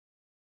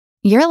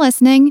You're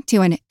listening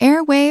to an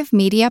Airwave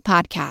Media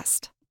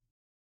Podcast.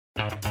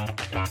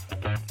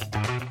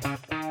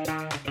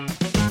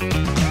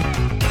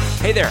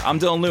 Hey there, I'm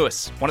Dylan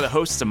Lewis, one of the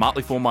hosts of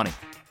Motley Fool Money.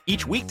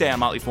 Each weekday on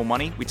Motley Fool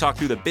Money, we talk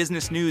through the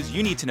business news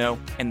you need to know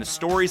and the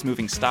stories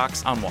moving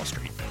stocks on Wall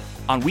Street.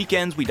 On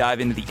weekends, we dive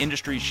into the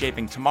industries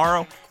shaping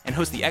tomorrow and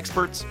host the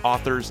experts,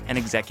 authors, and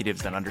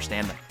executives that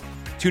understand them.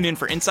 Tune in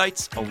for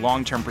insights, a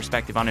long-term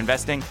perspective on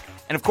investing,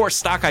 and of course,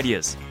 stock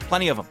ideas.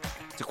 Plenty of them.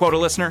 To quote a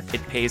listener,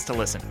 it pays to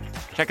listen.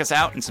 Check us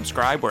out and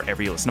subscribe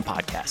wherever you listen to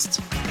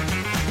podcasts.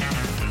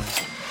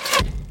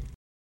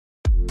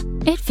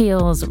 It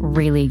feels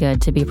really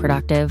good to be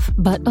productive,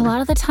 but a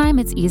lot of the time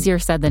it's easier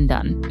said than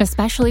done,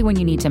 especially when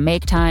you need to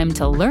make time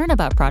to learn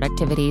about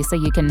productivity so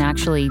you can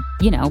actually,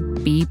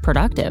 be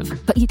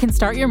productive. But you can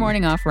start your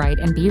morning off right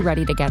and be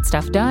ready to get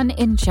stuff done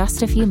in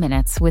just a few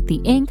minutes with the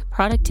Inc.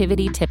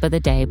 Productivity Tip of the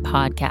Day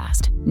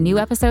podcast. New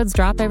episodes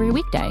drop every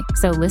weekday,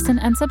 so listen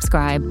and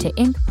subscribe to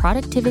Inc.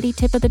 Productivity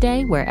Tip of the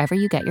Day wherever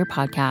you get your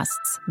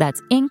podcasts.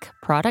 That's Inc.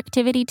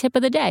 Productivity Tip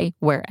of the Day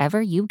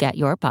wherever you get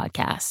your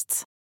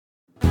podcasts.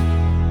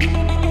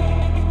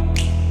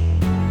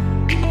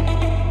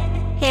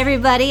 Hey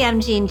everybody,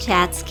 I'm Jean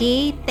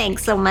Chatzky.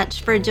 Thanks so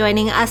much for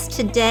joining us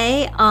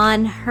today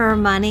on Her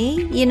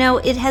Money.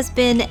 It has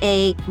been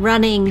a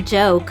running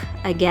joke,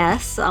 I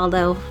guess,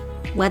 although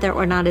whether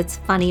or not it's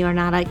funny or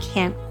not, I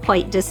can't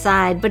quite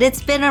decide. But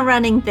it's been a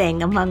running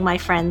thing among my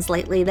friends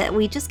lately that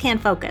we just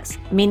can't focus.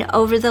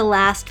 Over the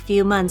last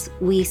few months,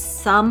 we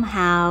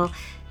somehow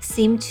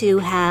seem to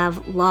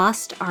have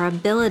lost our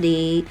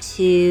ability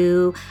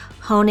to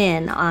hone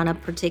in on a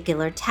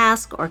particular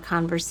task or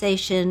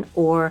conversation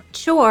or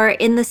chore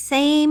in the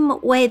same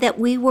way that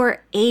we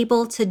were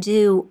able to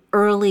do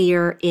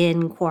earlier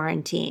in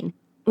quarantine.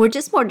 We're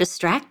just more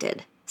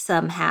distracted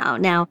somehow.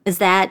 Now, is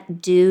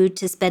that due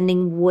to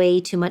spending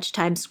way too much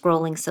time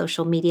scrolling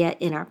social media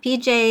in our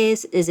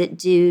PJs? Is it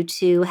due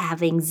to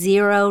having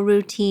zero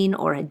routine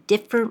or a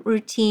different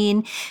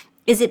routine?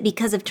 Is it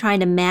because of trying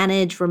to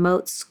manage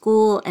remote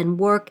school and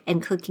work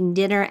and cooking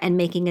dinner and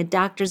making a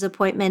doctor's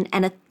appointment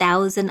and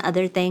 1,000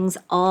 other things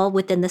all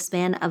within the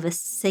span of a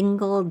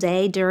single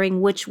day during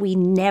which we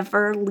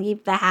never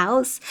leave the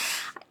house?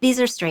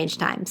 These are strange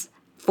times,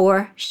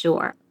 for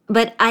sure.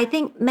 But I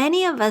think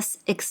many of us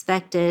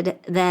expected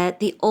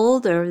that the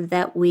older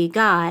that we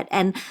got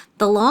and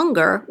the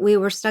longer we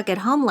were stuck at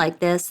home like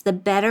this, the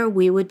better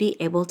we would be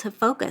able to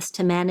focus,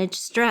 to manage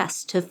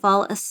stress, to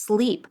fall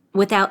asleep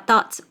without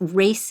thoughts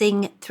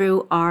racing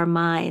through our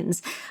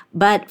minds.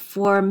 But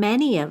for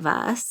many of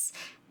us,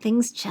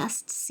 things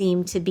just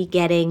seem to be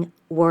getting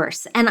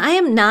worse. And I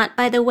am not,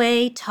 by the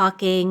way,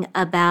 talking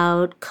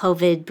about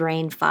COVID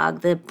brain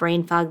fog, the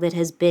brain fog that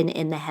has been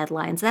in the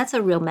headlines. That's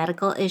a real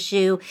medical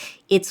issue.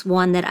 It's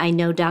one that I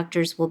know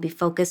doctors will be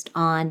focused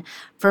on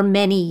for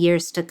many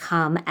years to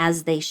come,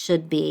 as they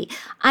should be.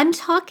 I'm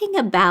talking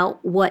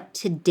about what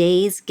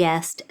today's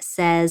guest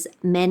says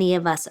many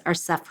of us are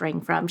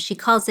suffering from. She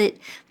calls it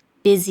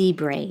busy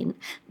brain.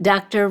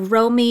 Dr.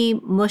 Romi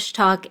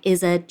Mushtaq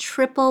is a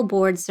triple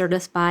board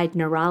certified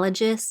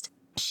neurologist.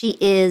 She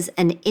is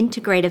an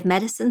integrative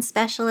medicine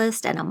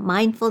specialist and a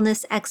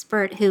mindfulness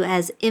expert who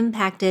has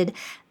impacted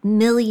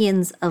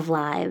millions of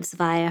lives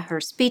via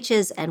her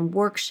speeches and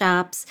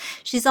workshops.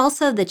 She's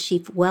also the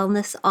chief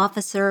wellness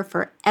officer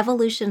for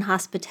Evolution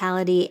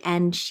Hospitality,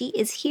 and she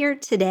is here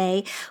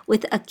today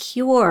with a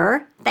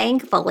cure,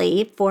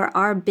 thankfully, for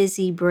our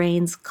busy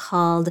brains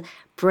called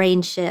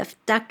Brain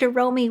Shift. Dr.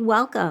 Romi,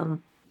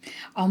 welcome.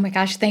 Oh my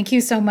gosh, thank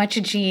you so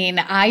much, Jean.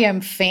 I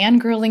am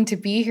fangirling to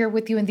be here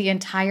with you and the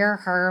entire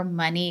Her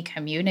Money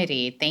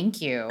community.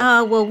 Thank you.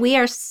 Oh, well, we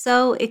are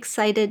so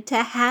excited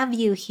to have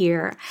you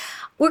here.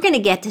 We're going to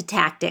get to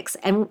tactics,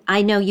 and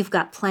I know you've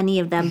got plenty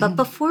of them. But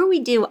before we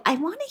do, I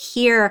want to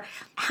hear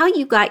how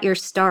you got your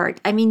start.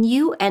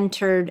 You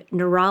entered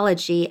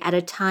neurology at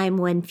a time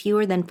when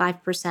fewer than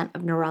 5%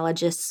 of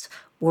neurologists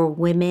were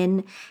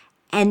women.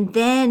 And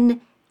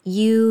then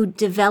you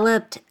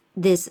developed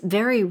this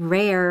very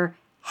rare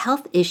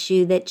health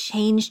issue that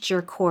changed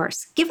your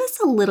course. Give us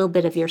a little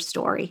bit of your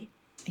story.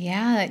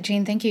 Yeah,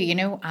 Jean, thank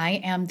you.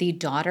 I am the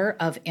daughter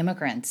of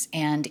immigrants,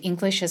 and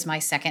English is my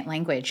second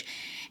language.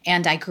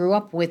 And I grew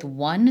up with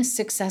one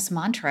success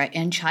mantra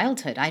in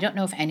childhood. I don't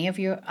know if any of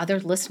your other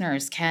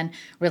listeners can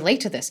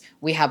relate to this.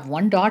 We have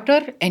one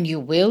daughter, and you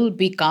will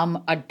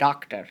become a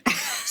doctor.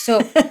 So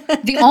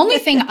the only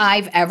thing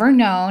I've ever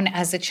known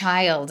as a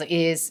child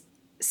is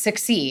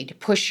succeed,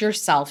 push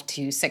yourself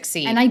to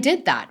succeed. And I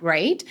did that,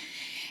 right?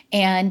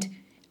 And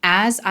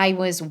as I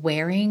was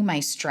wearing my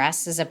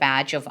stress as a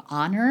badge of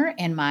honor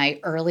in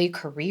my early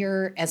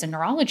career as a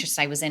neurologist,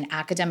 I was in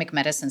academic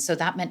medicine. So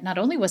that meant not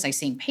only was I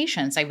seeing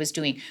patients, I was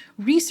doing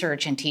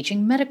research and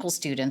teaching medical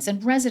students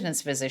and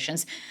residence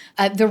physicians,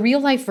 the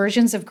real life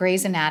versions of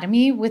Grey's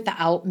Anatomy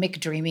without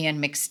McDreamy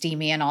and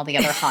McSteamy and all the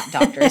other hot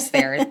doctors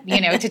there,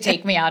 to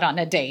take me out on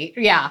a date.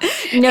 Yeah.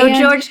 No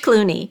George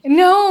Clooney.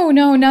 No,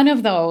 none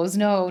of those.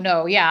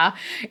 No, yeah.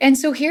 And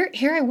so here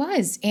I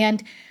was.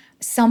 And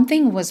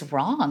something was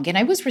wrong and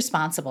I was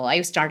responsible.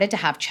 I started to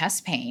have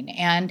chest pain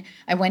and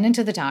I went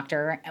into the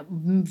doctor,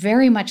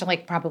 very much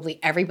like probably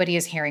everybody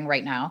is hearing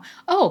right now.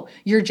 Oh,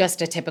 you're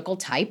just a typical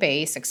type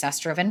A, success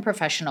driven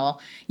professional.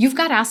 You've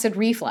got acid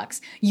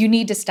reflux. You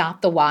need to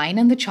stop the wine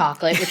and the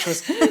chocolate, which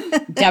was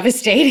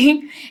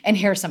devastating. And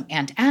here's some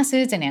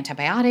antacids and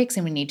antibiotics,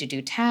 and we need to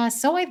do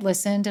tests. So I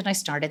listened and I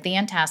started the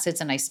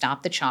antacids and I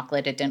stopped the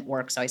chocolate. It didn't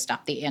work. So I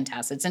stopped the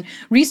antacids and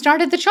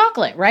restarted the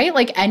chocolate, right?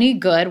 Like any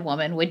good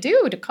woman would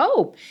do to cope.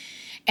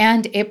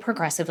 And it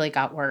progressively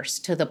got worse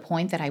to the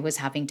point that I was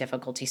having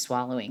difficulty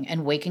swallowing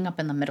and waking up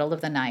in the middle of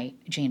the night,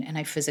 Jean, and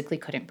I physically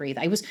couldn't breathe.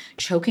 I was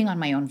choking on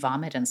my own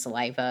vomit and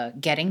saliva,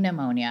 getting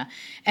pneumonia.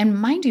 And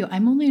mind you,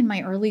 I'm only in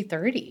my early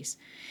 30s.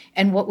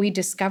 And what we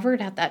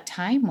discovered at that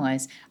time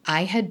was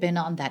I had been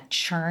on that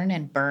churn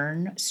and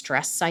burn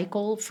stress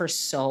cycle for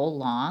so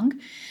long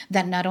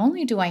that not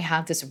only do I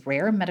have this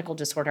rare medical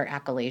disorder,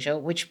 achalasia,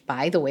 which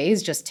by the way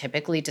is just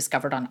typically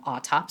discovered on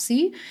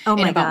autopsy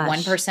in about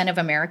 1% of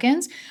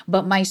Americans,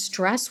 but my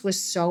stress was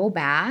so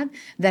bad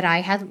that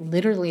I had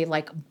literally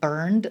like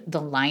burned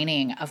the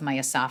lining of my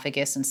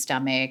esophagus and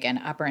stomach and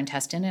upper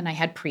intestine, and I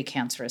had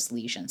precancerous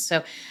lesions.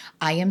 So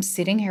I am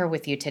sitting here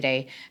with you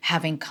today,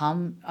 having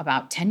come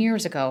about 10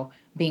 years ago,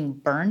 being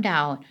burned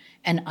out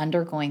and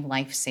undergoing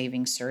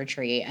life-saving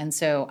surgery. And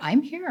so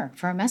I'm here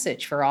for a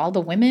message for all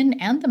the women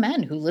and the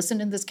men who listen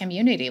in this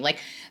community. Like,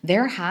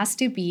 there has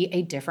to be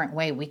a different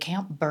way. We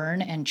can't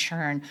burn and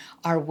churn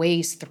our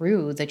ways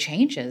through the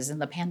changes in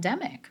the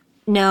pandemic.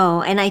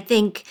 No, and I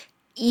think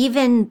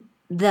even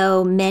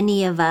though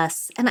many of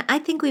us, and I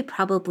think we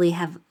probably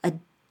have a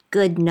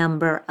good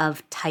number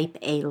of type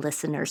A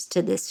listeners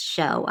to this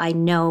show. I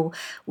know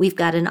we've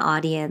got an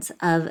audience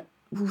of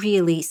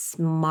really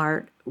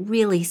smart,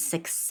 really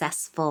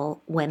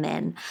successful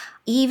women.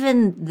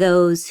 Even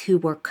those who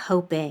were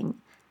coping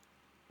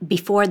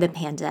before the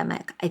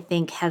pandemic, I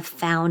think, have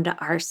found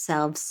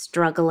ourselves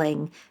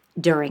struggling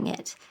during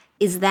it.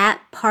 Is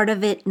that part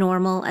of it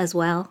normal as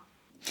well?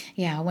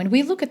 Yeah, when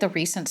we look at the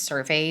recent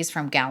surveys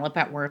from Gallup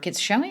at Work, it's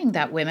showing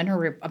that women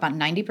are about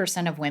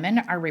 90% of women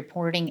are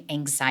reporting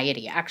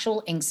anxiety,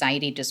 actual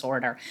anxiety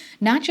disorder,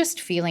 not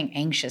just feeling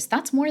anxious.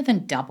 That's more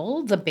than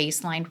double the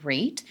baseline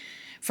rate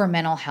for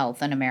mental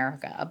health in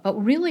America. But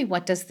really,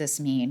 what does this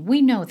mean?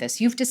 We know this.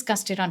 You've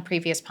discussed it on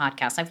previous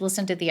podcasts. I've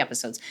listened to the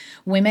episodes.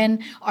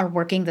 Women are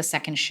working the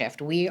second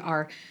shift. We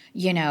are,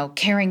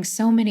 carrying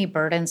so many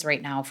burdens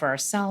right now for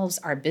ourselves,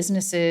 our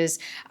businesses,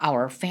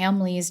 our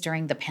families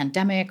during the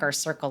pandemic, our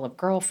circle of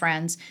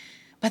girlfriends.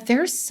 But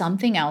there's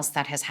something else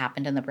that has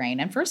happened in the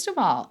brain. And first of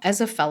all, as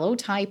a fellow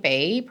type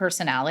A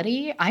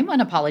personality, I'm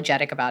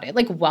unapologetic about it.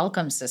 Like,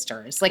 welcome,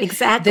 sisters. Like,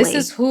 exactly. This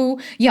is who,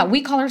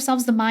 we call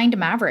ourselves the mind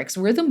mavericks.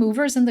 We're the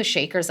movers and the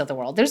shakers of the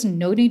world. There's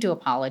no need to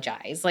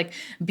apologize. Like,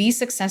 be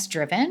success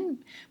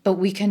driven, but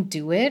we can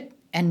do it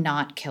and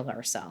not kill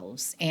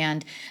ourselves.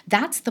 And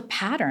that's the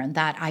pattern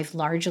that I've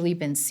largely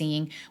been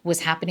seeing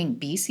was happening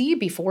BC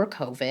before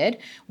COVID,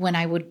 when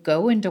I would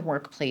go into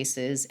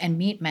workplaces and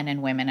meet men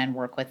and women and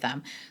work with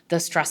them.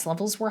 The stress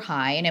levels were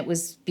high and it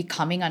was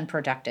becoming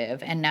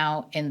unproductive. And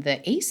now in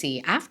the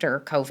AC after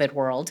COVID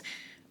world,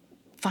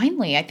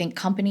 finally, I think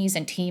companies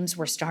and teams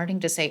were starting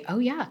to say, oh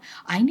yeah,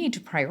 I need to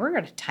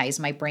prioritize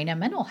my brain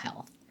and mental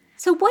health.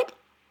 So what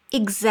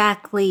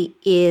exactly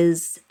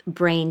is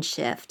brain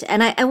shift?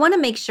 And I want to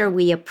make sure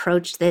we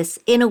approach this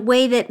in a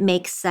way that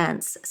makes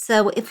sense.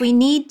 So if we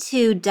need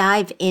to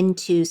dive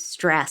into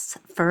stress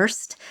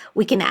first,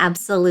 we can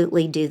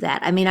absolutely do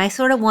that. I mean, I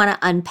sort of want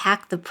to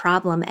unpack the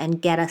problem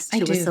and get us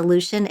to a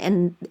solution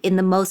in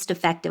the most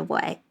effective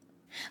way.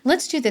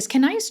 Let's do this.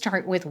 Can I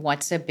start with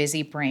what's a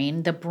busy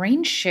brain? The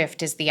brain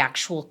shift is the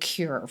actual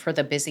cure for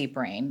the busy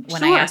brain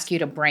when I ask you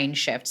to brain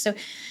shift. So,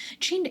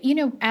 Jean,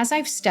 as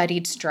I've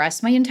studied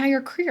stress my entire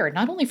career,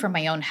 not only for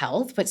my own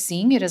health, but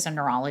seeing it as a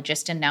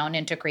neurologist and now in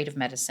integrative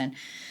medicine,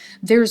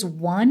 there's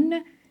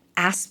one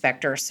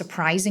aspect or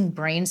surprising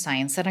brain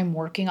science that I'm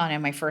working on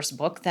in my first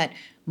book that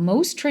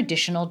most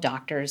traditional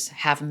doctors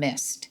have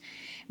missed.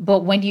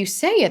 But when you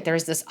say it,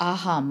 there's this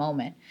aha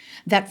moment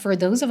that for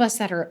those of us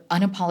that are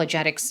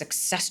unapologetic,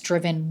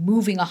 success-driven,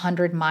 moving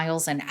 100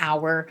 miles an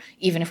hour,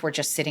 even if we're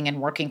just sitting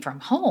and working from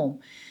home,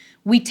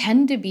 we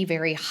tend to be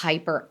very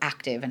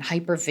hyperactive and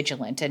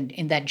hypervigilant and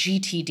in that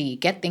GTD,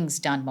 get things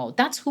done mode.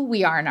 That's who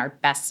we are in our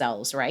best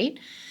selves, right?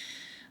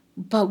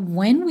 But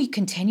when we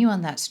continue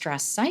on that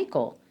stress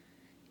cycle,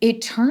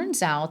 it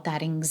turns out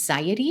that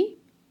anxiety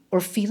or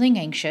feeling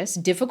anxious,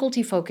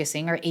 difficulty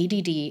focusing, or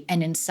ADD,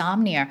 and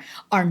insomnia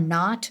are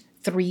not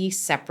three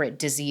separate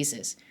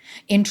diseases.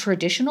 In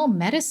traditional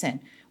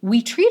medicine,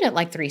 we treat it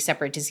like three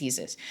separate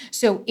diseases.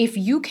 So if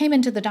you came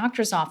into the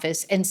doctor's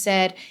office and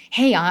said,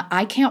 hey,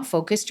 I can't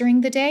focus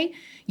during the day,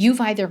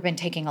 you've either been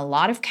taking a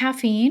lot of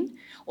caffeine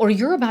or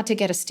you're about to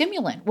get a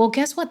stimulant. Well,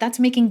 guess what? That's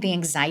making the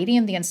anxiety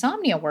and the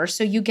insomnia worse.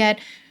 So you get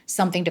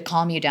something to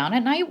calm you down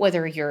at night,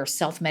 whether you're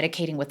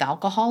self-medicating with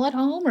alcohol at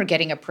home or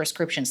getting a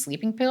prescription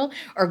sleeping pill,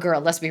 or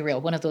girl, let's be real,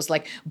 one of those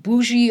like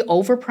bougie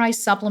overpriced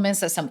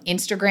supplements that some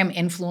Instagram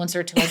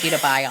influencer told you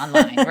to buy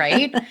online,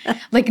 right?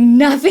 Like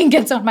nothing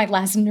gets on my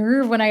last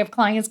nerve when I have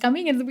clients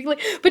coming and be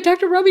like, but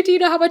Dr. Robbie, do you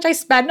know how much I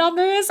spend on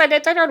this? And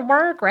it didn't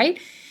work, right?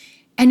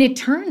 And it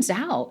turns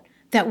out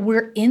that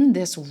we're in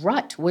this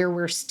rut where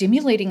we're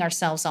stimulating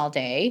ourselves all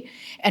day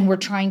and we're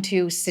trying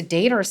to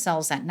sedate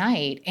ourselves at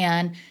night.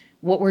 And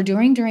what we're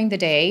doing during the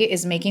day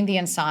is making the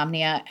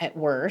insomnia at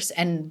worse.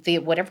 And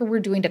whatever we're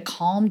doing to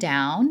calm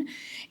down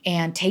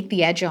and take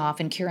the edge off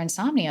and cure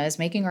insomnia is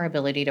making our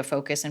ability to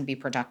focus and be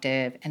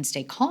productive and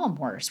stay calm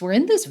worse. We're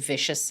in this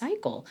vicious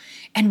cycle.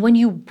 And when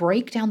you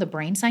break down the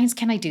brain science,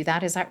 can I do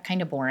that? Is that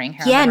kind of boring?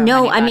 Yeah,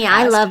 no, I mean,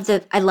 I love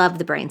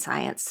the brain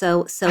science.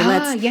 So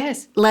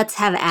let's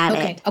have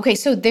at it. Okay,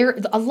 so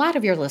a lot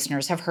of your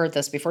listeners have heard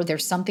this before.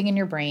 There's something in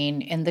your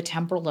brain in the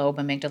temporal lobe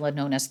amygdala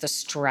known as the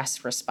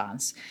stress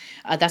response.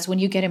 That's when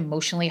you get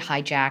emotionally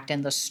hijacked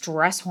and the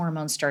stress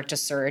hormones start to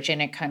surge,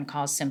 and it can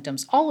cause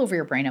symptoms all over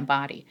your brain and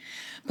body.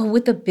 But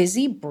with a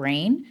busy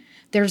brain,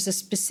 there's a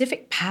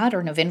specific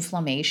pattern of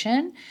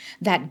inflammation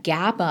that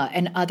GABA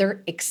and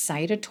other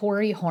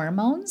excitatory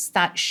hormones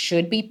that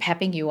should be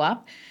pepping you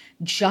up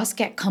just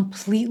get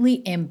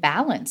completely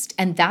imbalanced.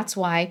 And that's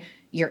why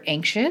you're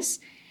anxious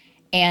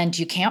and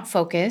you can't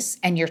focus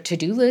and your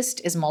to-do list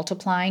is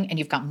multiplying and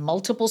you've got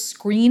multiple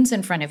screens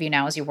in front of you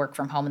now as you work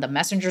from home and the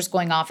messenger's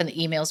going off and the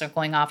emails are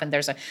going off and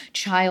there's a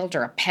child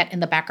or a pet in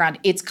the background.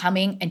 It's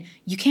coming and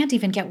you can't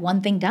even get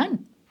one thing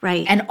done.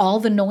 Right. And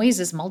all the noise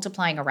is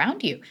multiplying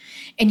around you.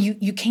 And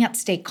you can't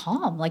stay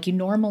calm like you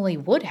normally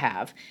would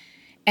have.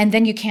 And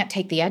then you can't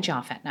take the edge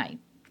off at night.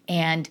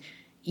 And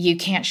you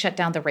can't shut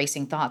down the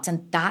racing thoughts.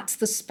 And that's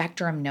the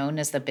spectrum known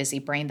as the busy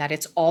brain, that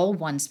it's all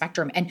one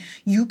spectrum. And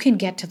you can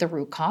get to the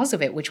root cause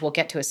of it, which we'll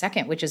get to a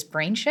second, which is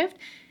brain shift,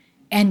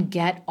 and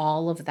get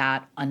all of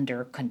that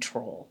under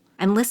control.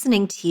 I'm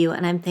listening to you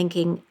and I'm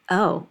thinking,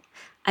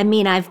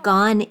 I've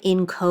gone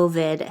in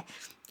COVID.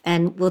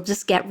 And we'll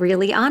just get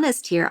really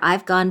honest here.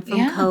 I've gone from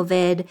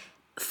COVID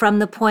from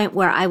the point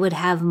where I would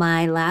have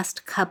my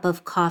last cup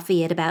of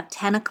coffee at about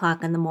 10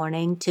 o'clock in the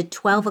morning to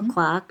 12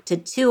 o'clock to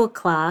 2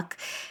 o'clock.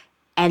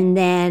 And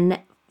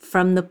then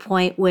from the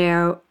point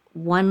where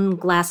one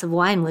glass of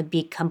wine would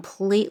be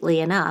completely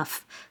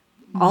enough,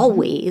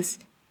 always,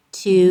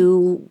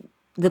 to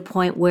the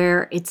point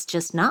where it's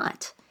just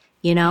not.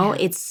 You know,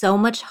 it's so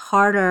much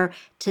harder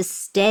to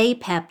stay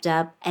pepped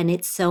up and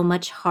it's so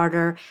much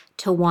harder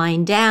to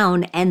wind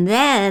down. And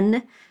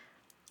then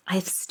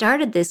I've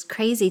started this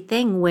crazy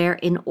thing where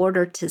in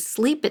order to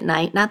sleep at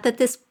night, not that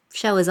this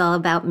show is all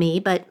about me,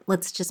 but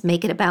let's just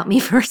make it about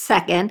me for a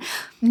second.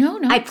 No,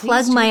 I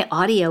plug my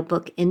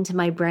audiobook into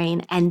my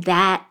brain and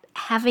that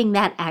having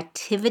that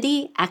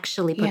activity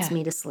actually puts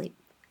me to sleep.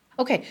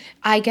 Okay,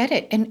 I get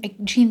it. And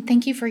Jean,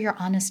 thank you for your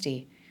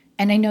honesty.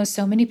 And I know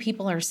so many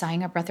people are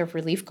sighing a breath of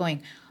relief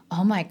going,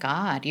 oh my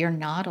God, you're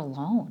not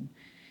alone.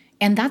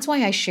 And that's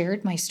why I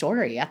shared my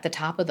story at the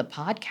top of the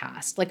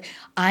podcast. Like,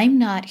 I'm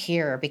not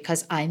here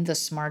because I'm the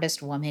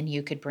smartest woman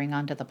you could bring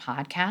onto the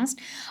podcast.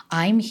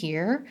 I'm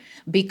here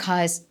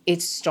because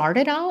it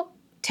started out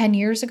 10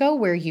 years ago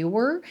where you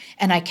were,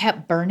 and I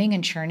kept burning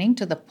and churning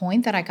to the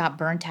point that I got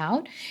burnt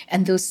out.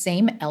 And those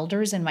same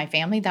elders in my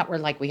family that were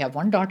like, we have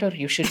one daughter,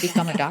 you should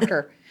become a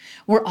doctor.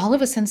 We're all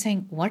of a sudden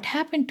saying, what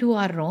happened to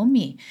our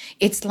Romy?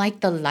 It's like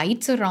the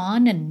lights are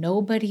on and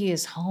nobody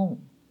is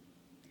home.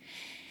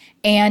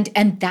 And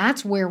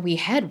that's where we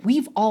head.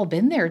 We've all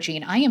been there,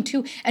 Jean. I am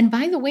too. And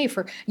by the way,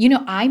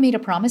 I made a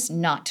promise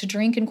not to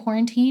drink in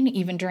quarantine,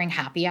 even during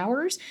happy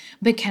hours.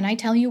 But can I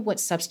tell you what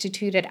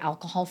substituted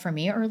alcohol for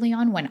me early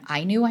on when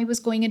I knew I was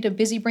going into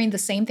busy brain? The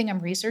same thing I'm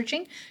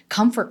researching,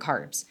 comfort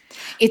carbs.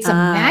 It's a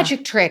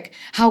magic trick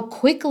how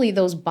quickly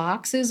those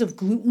boxes of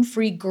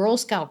gluten-free Girl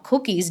Scout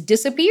cookies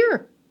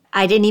disappear.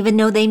 I didn't even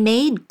know they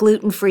made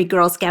gluten-free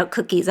Girl Scout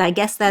cookies. I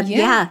guess that,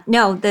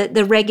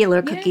 the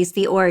regular cookies,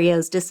 the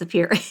Oreos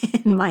disappear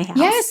in my house.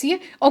 Yes, yeah.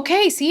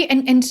 Okay, see,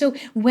 and so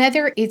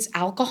whether it's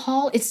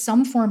alcohol, it's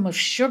some form of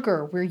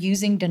sugar we're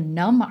using to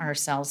numb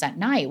ourselves at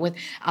night. With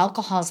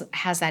alcohol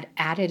has that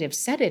additive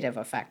sedative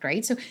effect,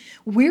 right? So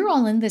we're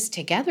all in this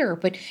together.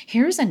 But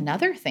here's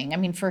another thing. I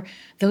mean, for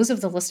those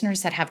of the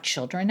listeners that have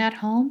children at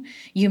home,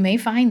 you may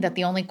find that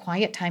the only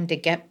quiet time to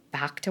get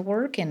back to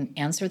work and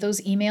answer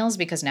those emails,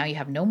 because now you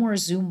have no more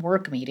Zoom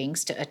work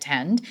meetings to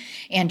attend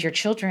and your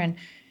children,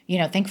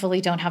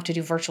 thankfully don't have to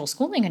do virtual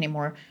schooling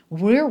anymore.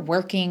 We're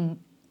working,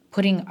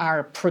 putting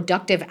our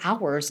productive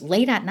hours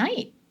late at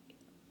night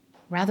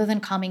rather than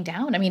calming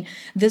down. I mean,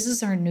 this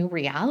is our new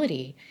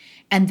reality.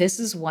 And this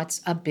is what's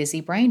a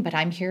busy brain. But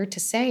I'm here to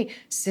say,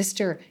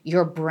 sister,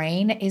 your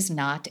brain is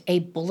not a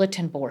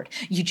bulletin board.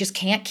 You just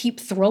can't keep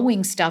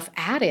throwing stuff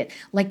at it.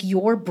 Like,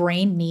 your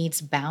brain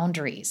needs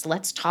boundaries.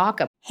 Let's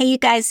talk about. Hey, you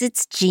guys,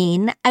 it's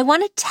Jean. I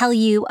want to tell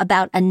you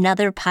about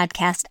another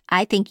podcast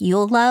I think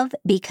you'll love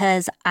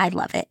because I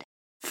love it.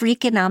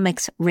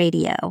 Freakonomics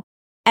Radio.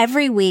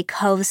 Every week,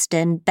 host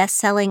and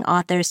best-selling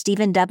author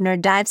Stephen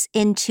Dubner dives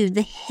into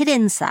the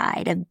hidden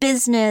side of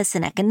business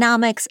and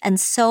economics and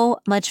so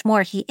much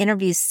more. He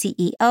interviews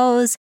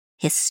CEOs,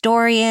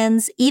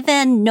 historians,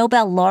 even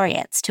Nobel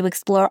laureates to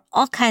explore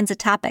all kinds of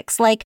topics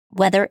like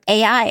whether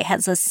AI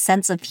has a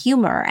sense of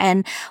humor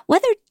and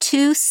whether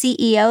two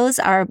CEOs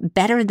are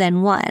better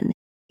than one.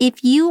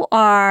 If you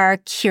are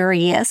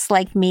curious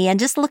like me and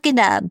just looking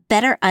to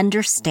better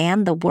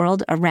understand the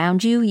world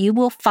around you, you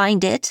will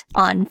find it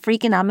on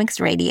Freakonomics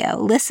Radio.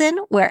 Listen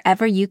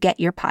wherever you get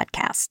your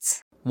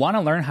podcasts. Want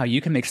to learn how you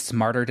can make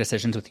smarter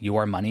decisions with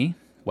your money?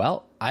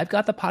 Well, I've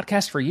got the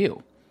podcast for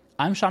you.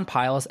 I'm Sean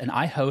Piles, and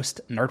I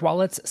host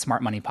NerdWallet's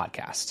Smart Money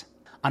Podcast.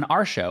 On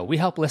our show, we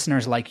help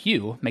listeners like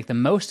you make the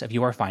most of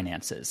your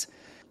finances.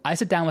 I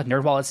sit down with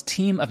NerdWallet's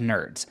team of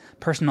nerds,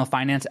 personal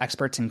finance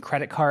experts in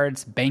credit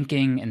cards,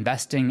 banking,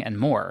 investing, and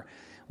more.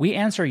 We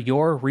answer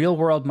your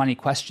real-world money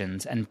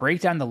questions and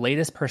break down the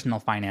latest personal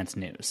finance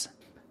news.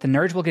 The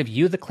nerds will give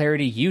you the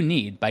clarity you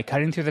need by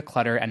cutting through the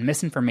clutter and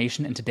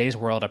misinformation in today's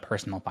world of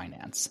personal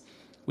finance.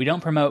 We don't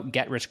promote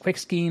get-rich-quick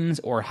schemes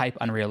or hype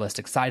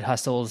unrealistic side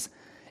hustles.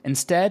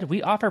 Instead,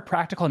 we offer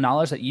practical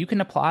knowledge that you can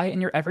apply in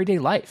your everyday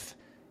life.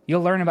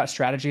 You'll learn about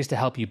strategies to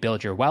help you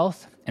build your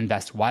wealth,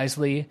 invest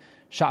wisely,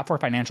 shop for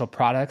financial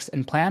products,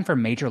 and plan for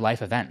major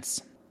life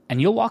events. And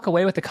you'll walk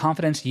away with the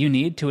confidence you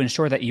need to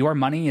ensure that your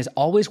money is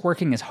always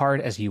working as hard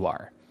as you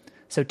are.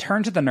 So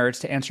turn to the nerds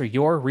to answer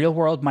your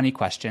real-world money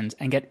questions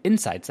and get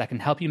insights that can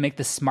help you make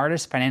the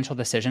smartest financial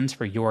decisions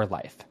for your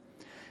life.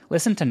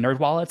 Listen to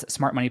NerdWallet's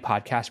Smart Money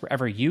Podcast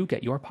wherever you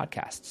get your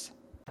podcasts.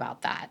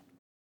 About that.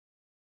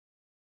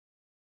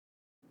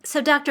 So,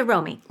 Dr.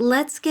 Romy,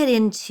 let's get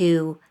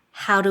into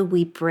how do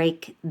we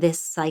break this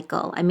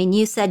cycle? I mean,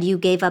 you said you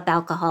gave up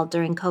alcohol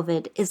during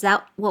COVID. Is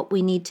that what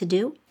we need to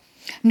do?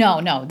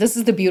 No, this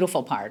is the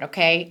beautiful part,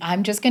 okay?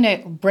 I'm just going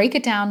to break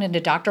it down into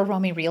Dr.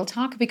 Romy Real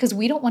Talk because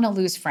we don't want to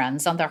lose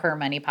friends on the Her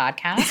Money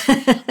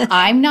podcast.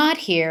 I'm not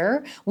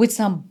here with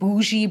some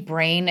bougie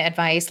brain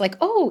advice like,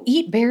 oh,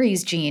 eat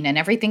berries, Jean, and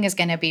everything is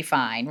going to be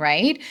fine,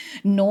 right?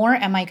 Nor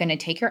am I going to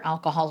take your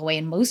alcohol away.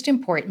 And most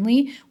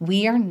importantly,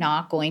 we are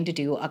not going to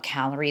do a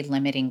calorie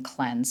limiting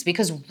cleanse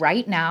because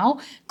right now,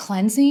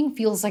 cleansing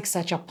feels like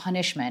such a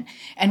punishment.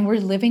 And we're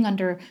living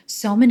under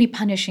so many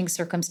punishing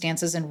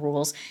circumstances and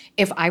rules.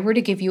 If I were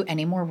to give you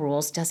any more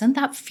rules, doesn't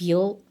that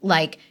feel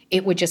like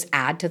it would just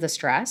add to the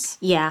stress?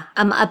 Yeah,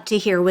 I'm up to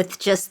here with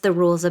just the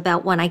rules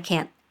about when I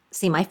can't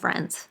see my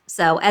friends.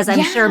 So, as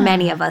I'm sure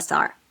many of us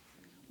are.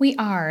 We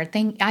are.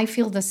 I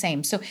feel the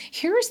same. So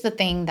here's the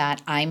thing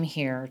that I'm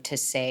here to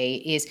say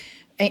is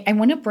I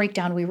want to break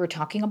down, we were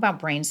talking about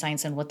brain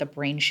science and what the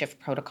brain shift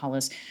protocol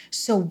is.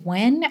 So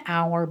when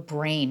our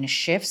brain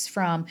shifts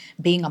from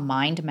being a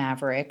mind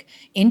maverick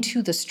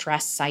into the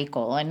stress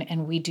cycle,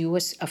 and we do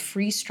a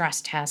free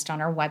stress test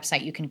on our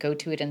website, you can go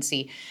to it and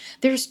see,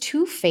 there's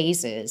two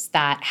phases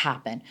that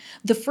happen.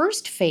 The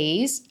first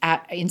phase,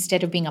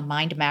 instead of being a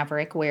mind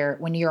maverick, where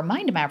when you're a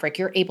mind maverick,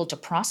 you're able to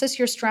process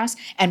your stress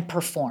and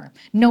perform.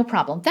 No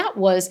problem. That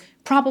was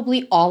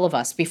probably all of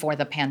us before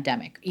the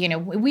pandemic. You know,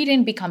 we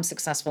didn't become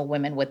successful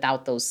women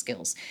without those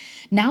skills.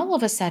 Now, all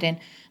of a sudden,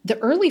 the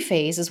early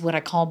phase is what I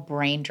call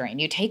brain drain.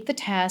 You take the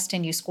test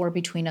and you score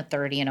between a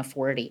 30 and a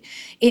 40.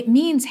 It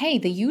means, hey,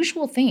 the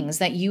usual things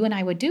that you and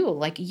I would do,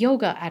 like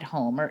yoga at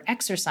home or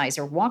exercise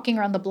or walking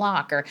around the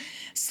block or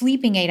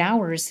sleeping 8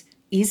 hours,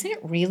 isn't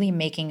really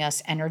making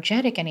us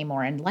energetic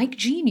anymore. And like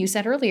Jean, you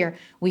said earlier,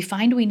 we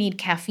find we need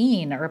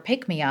caffeine or a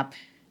pick-me-up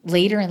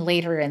later and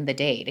later in the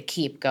day to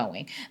keep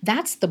going.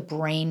 That's the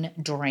brain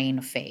drain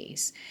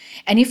phase.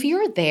 And if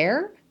you're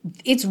there,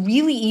 it's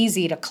really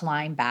easy to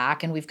climb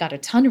back, and we've got a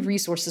ton of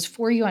resources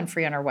for you and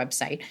free on our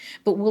website,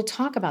 but we'll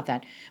talk about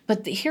that.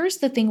 But here's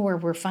the thing where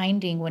we're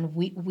finding when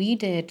we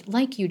did,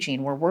 like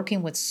Eugene, we're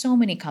working with so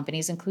many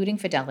companies, including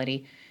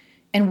Fidelity,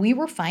 and we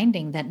were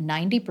finding that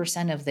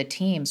 90% of the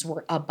teams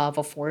were above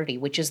a 40,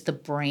 which is the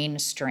brain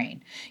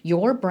strain.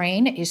 Your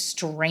brain is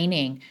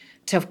straining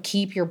to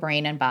keep your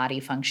brain and body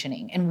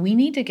functioning. And we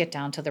need to get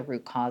down to the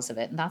root cause of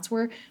it. And that's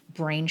where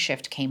brain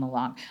shift came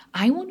along.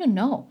 I want to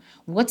know,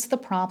 what's the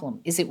problem?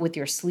 Is it with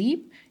your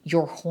sleep,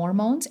 your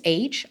hormones,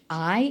 H,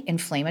 I,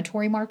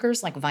 inflammatory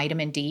markers like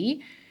vitamin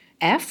D,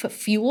 F,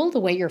 fuel,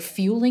 the way you're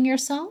fueling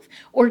yourself,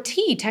 or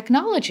T,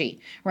 technology,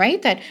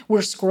 right? That we're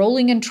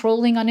scrolling and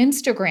trolling on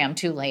Instagram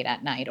too late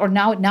at night. Or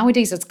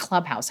nowadays it's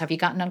Clubhouse. Have you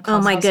gotten on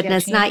Clubhouse? Oh my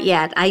goodness, yet, not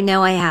yet. I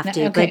know I have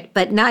to, okay.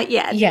 but not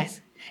yet.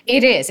 Yes.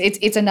 It is.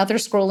 It's another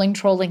scrolling,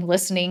 trolling,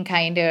 listening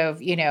kind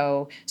of,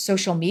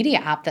 social media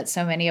app that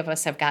so many of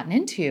us have gotten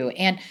into.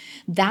 And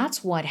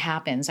that's what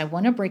happens. I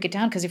want to break it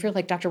down because if you're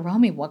like, Dr.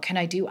 Romy, what can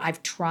I do?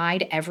 I've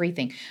tried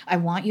everything. I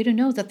want you to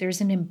know that there's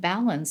an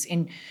imbalance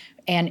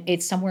and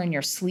it's somewhere in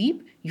your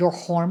sleep, your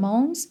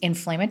hormones,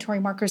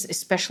 inflammatory markers,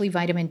 especially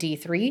vitamin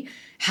D3,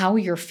 how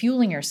you're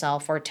fueling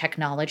yourself, or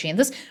technology. And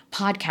this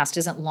podcast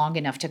isn't long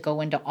enough to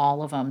go into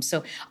all of them.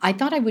 So I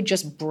thought I would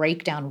just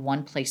break down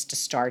one place to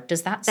start.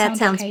 Does that sound okay,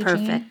 That sounds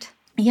perfect.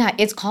 Jean? Yeah,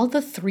 it's called the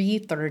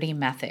 3:30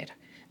 method.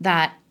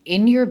 That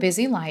in your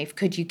busy life,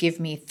 could you give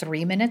me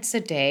 3 minutes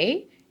a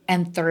day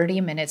and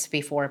 30 minutes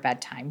before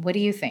bedtime. What do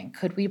you think?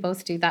 Could we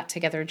both do that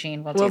together,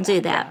 Jean? We'll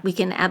do that. Yeah. We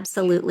can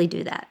absolutely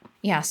do that.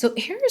 Yeah, so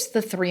here's the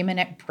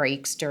 3-minute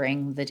breaks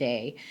during the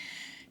day.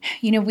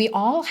 We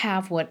all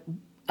have what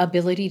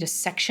ability to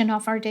section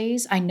off our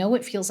days. I know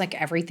it feels like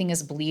everything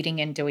is bleeding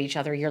into each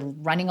other. You're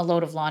running a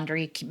load of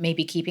laundry,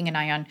 maybe keeping an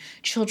eye on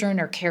children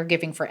or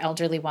caregiving for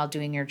elderly while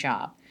doing your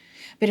job.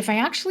 But if I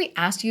actually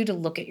asked you to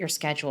look at your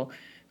schedule,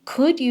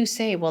 could you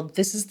say, well,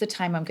 this is the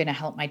time I'm going to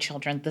help my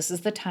children. This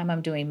is the time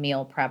I'm doing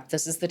meal prep.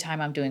 This is the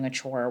time I'm doing a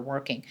chore or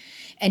working.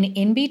 And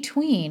in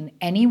between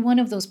any one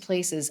of those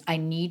places, I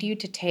need you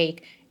to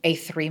take a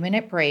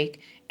 3-minute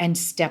break and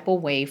step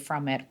away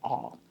from it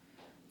all.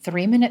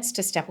 3 minutes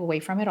to step away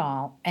from it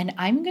all. And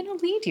I'm going to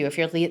lead you, if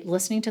you're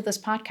listening to this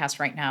podcast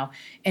right now,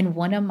 in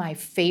one of my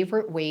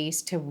favorite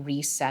ways to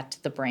reset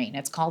the brain.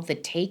 It's called the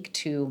Take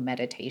Two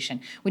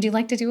meditation. Would you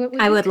like to do it with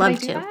me? I would love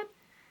do to. that?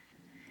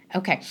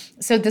 Okay,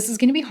 so this is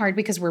going to be hard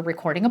because we're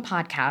recording a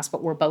podcast,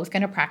 but we're both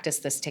going to practice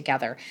this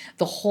together.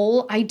 The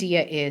whole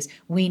idea is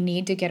we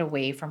need to get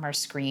away from our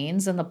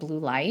screens and the blue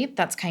light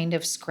that's kind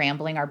of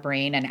scrambling our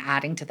brain and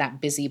adding to that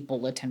busy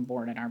bulletin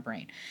board in our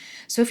brain.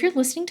 So if you're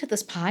listening to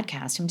this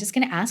podcast, I'm just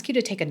going to ask you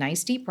to take a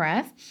nice deep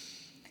breath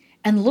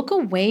and look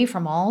away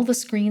from all the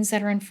screens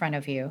that are in front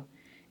of you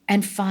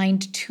and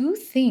find 2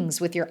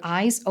 things with your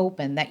eyes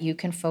open that you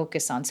can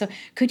focus on. So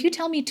could you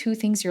tell me 2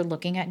 things you're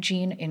looking at,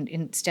 Jean,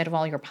 instead of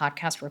all your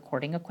podcast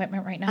recording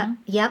equipment right now?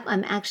 Yep,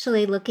 I'm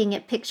actually looking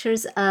at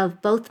pictures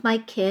of both my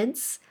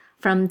kids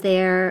from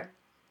their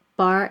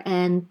bar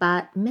and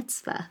bat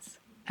mitzvahs.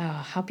 Oh,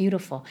 how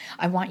beautiful.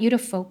 I want you to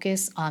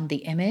focus on the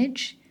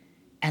image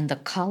and the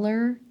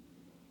color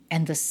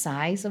and the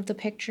size of the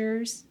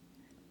pictures.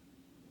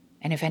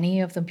 And if any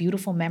of the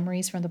beautiful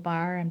memories from the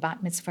bar and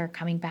bat mitzvah are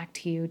coming back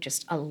to you,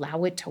 just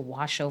allow it to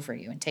wash over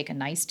you and take a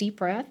nice deep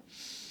breath.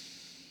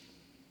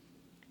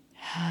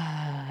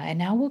 And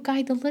now we'll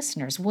guide the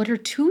listeners. What are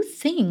 2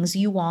 things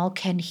you all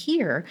can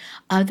hear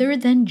other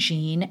than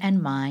Jean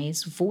and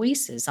Mai's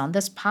voices on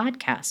this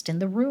podcast in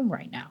the room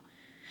right now?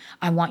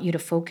 I want you to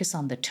focus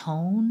on the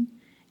tone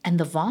and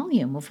the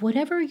volume of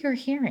whatever you're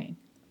hearing.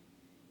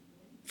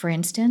 For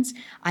instance,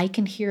 I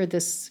can hear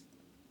this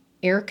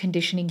air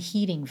conditioning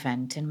heating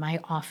vent in my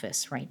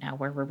office right now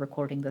where we're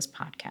recording this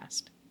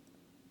podcast.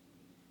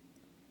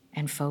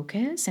 And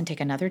focus and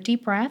take another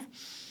deep breath.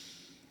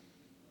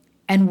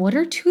 And what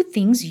are 2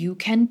 things you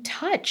can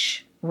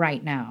touch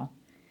right now?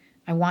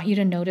 I want you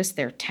to notice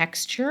their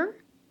texture,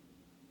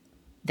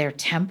 their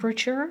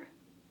temperature,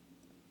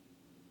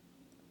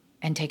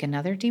 and take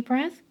another deep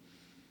breath.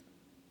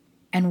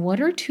 And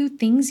what are 2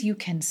 things you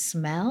can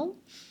smell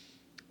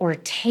or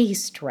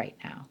taste right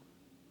now?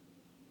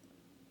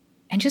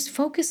 And just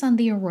focus on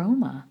the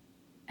aroma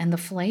and the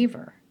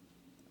flavor.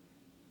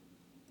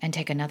 And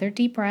take another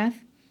deep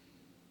breath.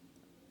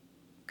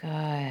 Good.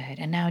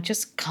 And now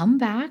just come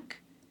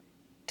back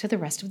to the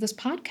rest of this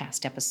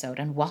podcast episode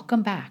and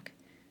welcome back.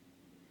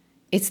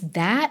 It's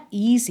that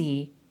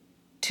easy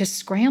to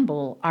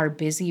scramble our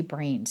busy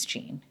brains,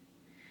 Jean.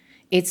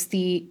 It's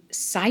the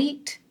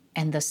sight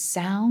and the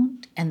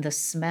sound and the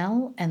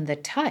smell and the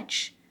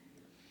touch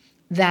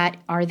that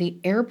are the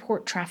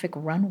airport traffic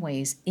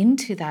runways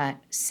into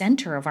that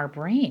center of our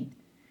brain.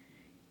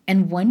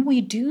 And when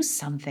we do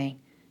something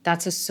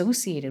that's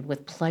associated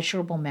with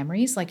pleasurable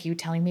memories, like you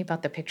telling me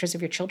about the pictures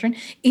of your children,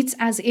 it's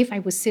as if I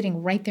was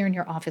sitting right there in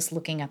your office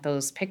looking at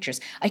those pictures.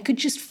 I could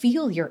just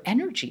feel your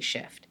energy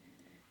shift.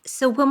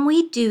 So when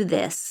we do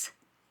this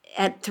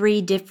at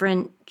 3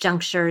 different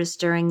junctures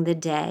during the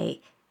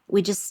day,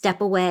 we just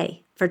step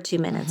away for 2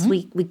 minutes.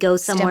 We go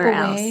somewhere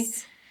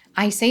else.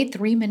 I say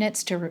 3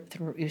 minutes to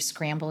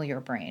scramble your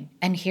brain.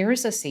 And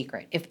here's a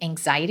secret. If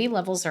anxiety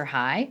levels are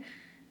high,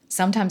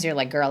 sometimes you're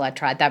like, girl, I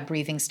tried that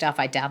breathing stuff.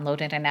 I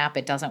downloaded an app.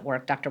 It doesn't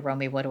work. Dr.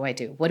 Romy, what do I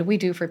do? What do we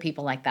do for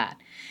people like that?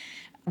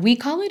 We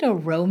call it a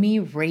Romy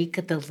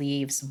rake the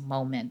leaves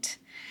moment.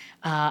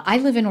 I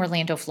live in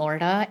Orlando,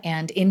 Florida,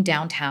 and in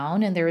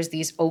downtown, and there's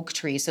these oak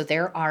trees. So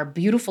there are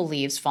beautiful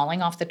leaves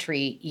falling off the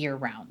tree year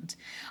round.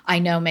 I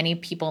know many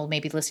people may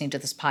be listening to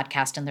this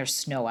podcast and there's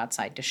snow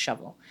outside to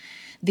shovel.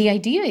 The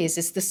idea is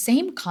it's the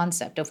same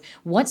concept of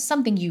what's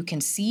something you can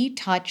see,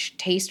 touch,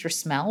 taste, or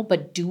smell,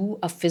 but do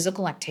a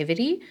physical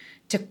activity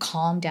to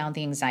calm down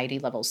the anxiety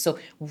levels. So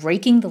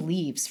raking the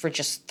leaves for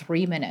just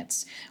 3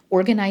 minutes,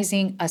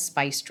 organizing a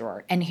spice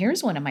drawer. And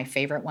here's one of my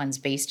favorite ones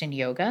based in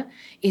yoga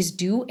is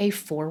do a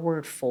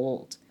forward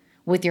fold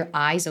with your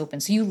eyes open.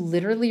 So you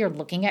literally are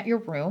looking at your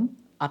room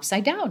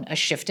upside down, a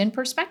shift in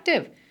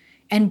perspective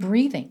and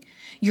breathing.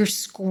 You're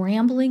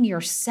scrambling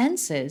your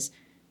senses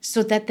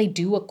so that they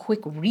do a quick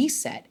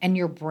reset and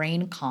your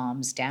brain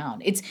calms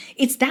down.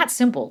 It's that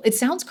simple. It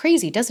sounds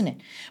crazy, doesn't it?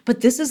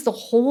 But this is the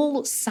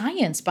whole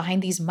science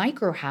behind these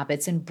micro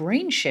habits and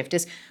brain shift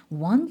is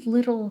one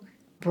little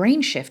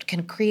brain shift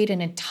can create an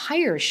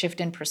entire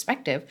shift in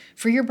perspective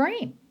for your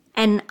brain.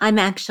 And I'm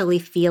actually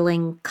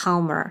feeling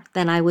calmer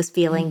than I was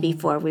feeling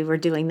before we were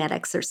doing that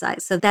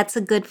exercise. So that's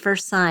a good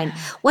first sign.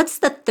 What's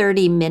the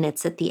 30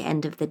 minutes at the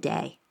end of the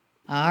day?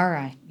 All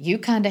right. You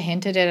kind of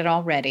hinted at it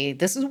already.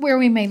 This is where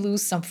we may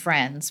lose some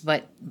friends,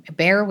 but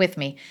bear with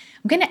me.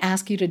 I'm going to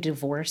ask you to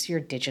divorce your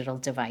digital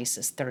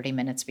devices 30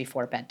 minutes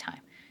before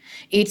bedtime.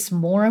 It's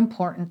more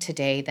important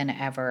today than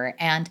ever.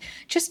 And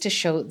just to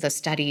show the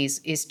studies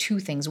is two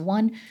things.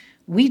 One,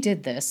 we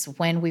did this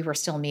when we were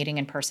still meeting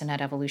in person at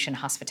Evolution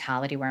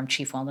Hospitality, where I'm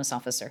chief wellness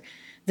officer.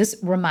 This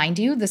remind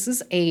you, this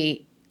is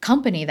a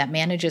company that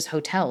manages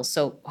hotels.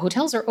 So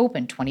hotels are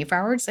open 24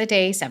 hours a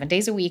day, 7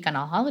 days a week on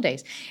all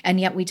holidays. And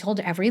yet we told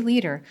every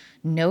leader,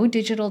 no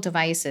digital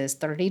devices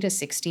 30 to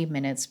 60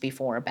 minutes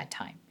before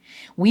bedtime.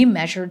 We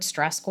measured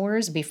stress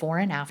scores before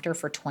and after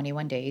for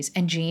 21 days.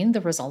 And Jean,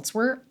 the results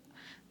were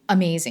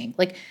amazing.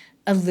 Like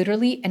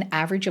literally an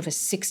average of a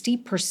 60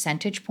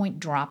 percentage point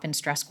drop in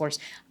stress scores.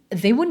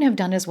 They wouldn't have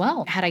done as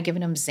well had I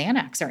given them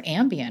Xanax or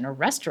Ambien or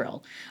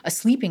Restoril, a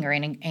sleeping or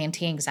an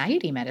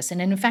anti-anxiety medicine.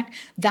 And in fact,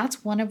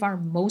 that's one of our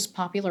most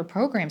popular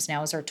programs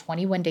now is our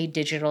 21-day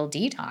digital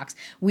detox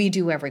we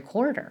do every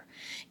quarter.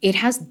 It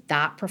has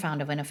that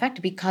profound of an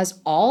effect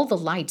because all the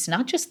lights,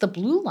 not just the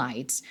blue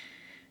lights,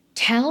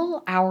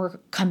 tell our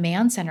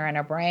command center in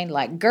our brain,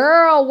 like,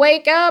 girl,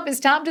 wake up. It's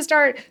time to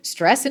start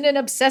stressing and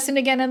obsessing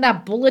again. And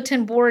that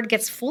bulletin board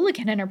gets full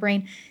again in our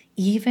brain.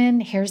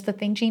 Even, here's the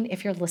thing, Jean,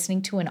 if you're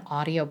listening to an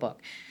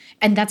audiobook,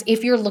 and that's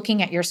if you're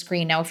looking at your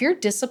screen. Now, if you're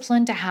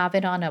disciplined to have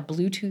it on a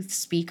Bluetooth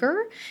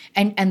speaker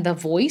and the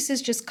voice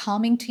is just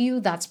calming to you,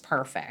 that's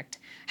perfect.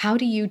 How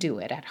do you do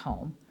it at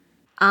home?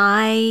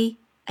 I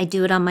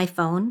do it on my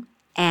phone,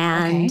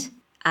 and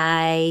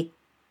I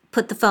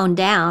put the phone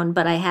down,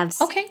 but I have,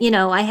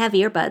 I have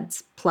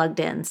earbuds plugged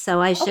in.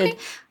 So I should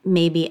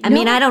maybe, I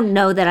mean, I don't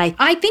know that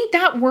I think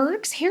that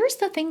works. Here's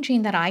the thing,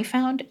 Jean, that I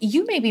found.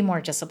 You may be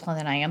more disciplined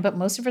than I am, but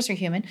most of us are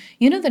human.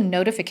 You know, the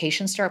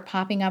notifications start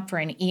popping up for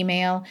an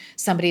email,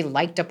 somebody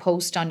liked a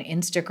post on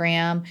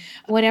Instagram,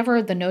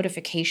 whatever the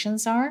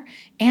notifications are,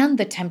 and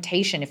the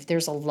temptation, if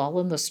there's a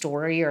lull in the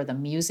story or the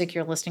music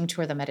you're listening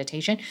to or the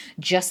meditation,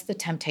 just the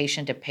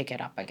temptation to pick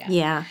it up again.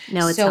 Yeah,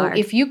 no, it's so hard.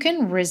 If you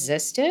can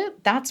resist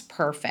it, that's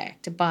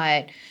perfect.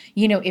 But,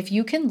 if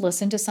you can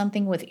listen to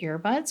something with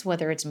earbuds,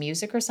 whether it's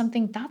music or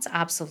something, that's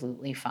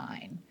absolutely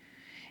fine.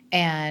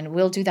 And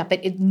we'll do that.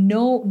 But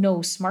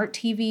no smart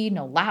TV,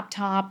 no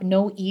laptop,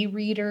 no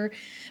e-reader,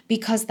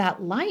 because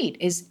that light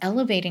is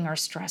elevating our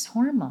stress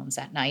hormones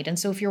at night. And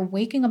so if you're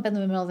waking up in the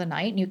middle of the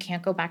night and you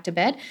can't go back to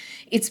bed,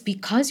 it's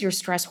because your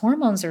stress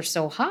hormones are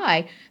so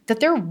high that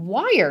they're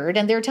wired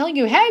and they're telling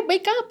you, hey,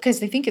 wake up, because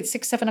they think it's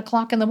 6, 7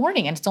 o'clock in the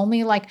morning and it's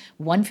only like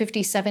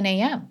 1:57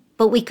 a.m.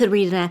 But we could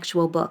read an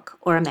actual book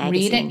or a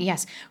magazine.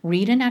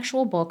 Read an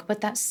actual book.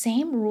 But that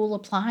same rule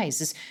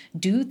applies is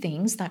do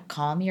things that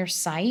calm your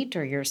sight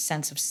or your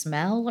sense of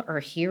smell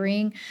or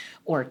hearing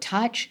or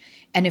touch.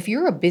 And if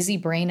you're a busy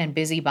brain and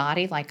busy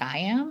body like I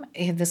am,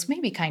 this may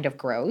be kind of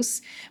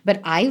gross, but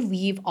I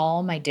leave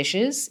all my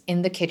dishes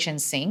in the kitchen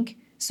sink.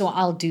 So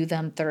I'll do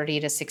them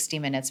 30 to 60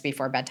 minutes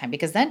before bedtime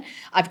because then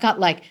I've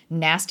got like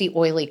nasty,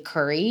 oily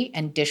curry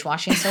and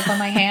dishwashing soap on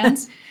my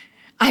hands.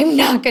 I'm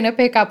not going to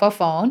pick up a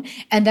phone.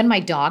 And then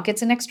my dog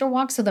gets an extra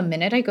walk. So the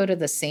minute I go to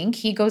the sink,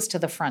 he goes to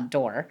the front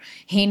door.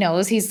 He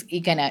knows he's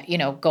going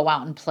to, go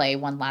out and play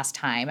one last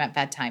time at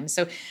bedtime.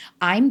 So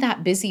I'm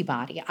that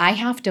busybody. I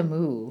have to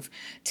move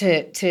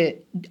to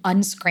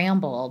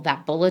unscramble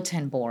that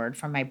bulletin board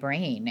from my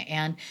brain.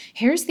 And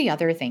here's the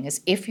other thing is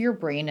if your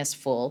brain is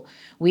full,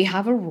 we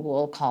have a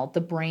rule called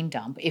the brain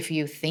dump. If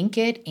you think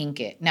it,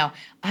 ink it. Now,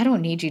 I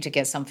don't need you to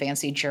get some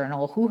fancy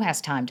journal. Who has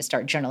time to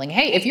start journaling?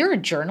 Hey, if you're a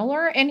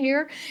journaler in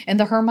here, in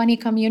the Her Money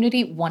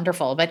community,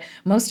 wonderful. But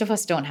most of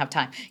us don't have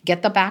time.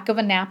 Get the back of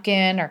a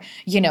napkin or,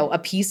 a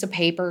piece of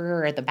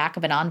paper or the back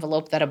of an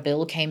envelope that a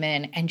bill came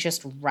in and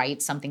just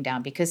write something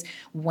down. Because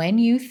when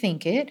you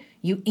think it,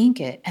 you ink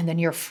it, and then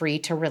you're free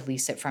to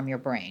release it from your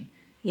brain.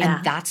 Yeah.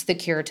 And that's the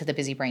cure to the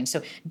busy brain.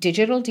 So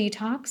digital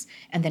detox,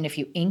 and then if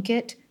you ink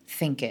it,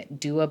 think it,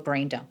 do a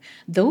brain dump.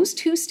 Those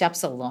 2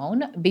 steps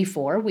alone,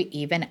 before we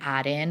even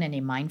add in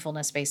any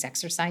mindfulness-based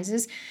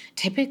exercises,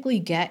 typically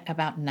get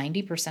about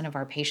 90% of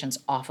our patients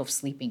off of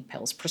sleeping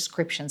pills,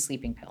 prescription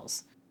sleeping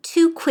pills.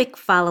 2 quick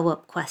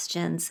follow-up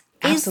questions.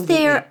 Absolutely.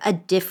 Is there a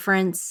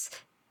difference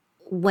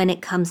when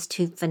it comes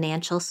to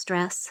financial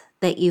stress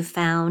that you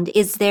found?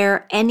 Is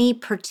there any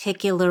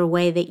particular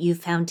way that you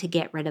found to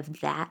get rid of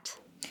that?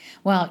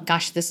 Well,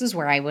 gosh, this is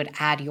where I would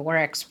add your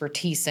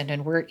expertise in,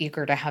 and we're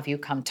eager to have you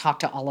come talk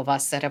to all of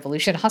us at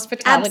Evolution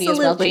Hospitality as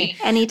well, Jean.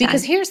 Anytime.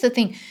 Because here's the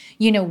thing,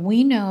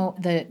 we know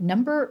the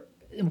number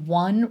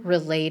 1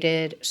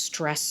 related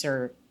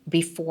stressor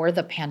before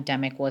the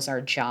pandemic was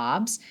our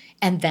jobs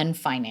and then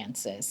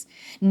finances.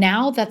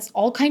 Now that's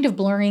all kind of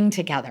blurring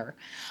together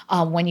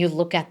when you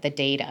look at the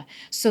data.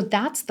 So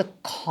that's the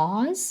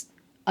cause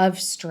of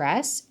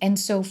stress. And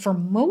so for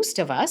most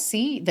of us,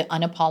 the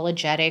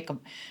unapologetic,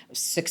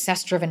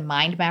 success-driven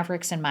mind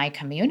mavericks in my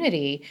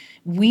community,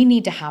 we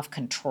need to have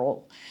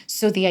control.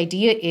 So the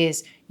idea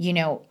is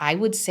I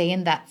would say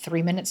in that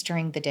 3 minutes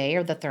during the day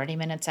or the 30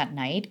 minutes at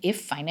night,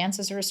 if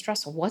finances are a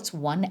stress, what's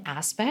one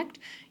aspect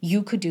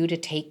you could do to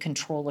take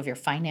control of your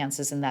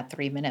finances in that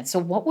 3 minutes? So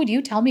what would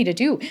you tell me to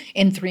do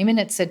in 3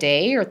 minutes a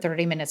day or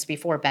 30 minutes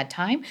before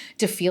bedtime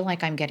to feel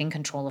like I'm getting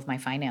control of my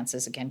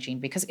finances again, Jean?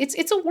 Because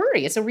it's a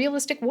worry. It's a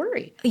realistic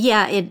worry.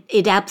 Yeah,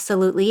 it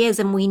absolutely is.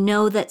 And we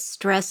know that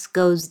stress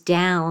goes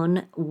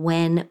down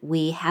when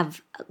we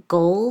have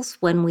goals,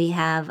 when we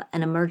have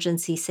an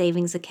emergency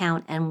savings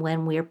account, and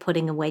when we're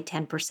putting away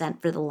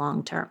 10% for the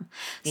long term.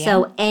 Yeah.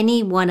 So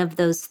any one of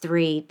those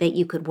three that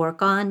you could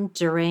work on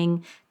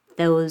during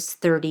those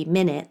 30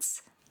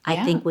 minutes, I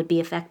Yeah. think would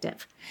be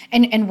effective.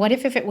 And what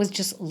if it was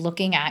just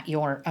looking at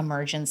your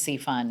emergency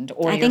fund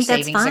or I your think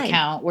that's savings fine.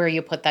 account where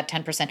you put that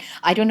 10%?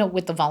 I don't know,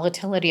 with the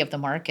volatility of the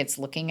markets,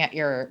 looking at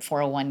your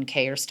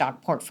 401k or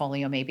stock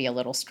portfolio may be a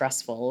little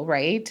stressful,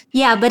 right?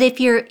 Yeah, but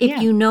if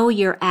Yeah. you know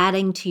you're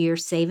adding to your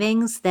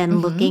savings, then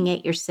Mhm. looking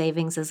at your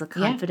savings as a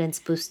Yeah. confidence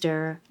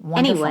booster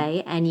Wonderful.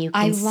 anyway, and you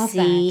I can love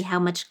see that. how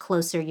much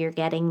closer you're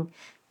getting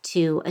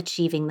to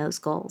achieving those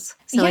goals.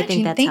 So I Yeah, think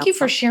Jean, that's thank you for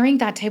helpful. sharing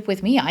that tip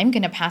with me. I'm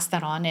going to pass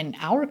that on in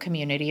our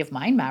community of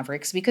Mind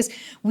Mavericks because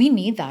we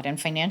need that, and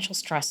financial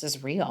stress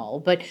is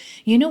real. But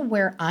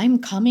where I'm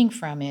coming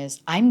from is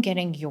I'm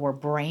getting your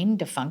brain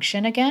to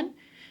function again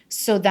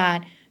so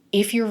that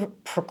if you're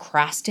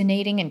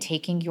procrastinating and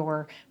taking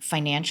your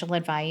financial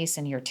advice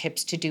and your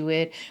tips to do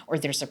it, or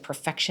there's a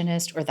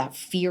perfectionist or that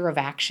fear of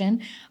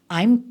action,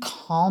 I'm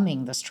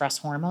calming the stress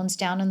hormones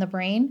down in the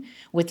brain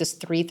with this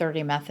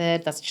 330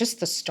 method. That's just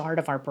the start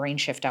of our Brain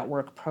Shift at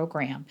Work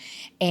program.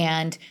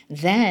 And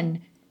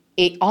then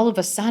all of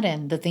a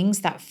sudden, the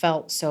things that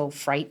felt so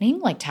frightening,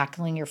 like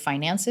tackling your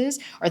finances,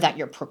 or that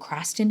you're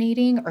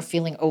procrastinating or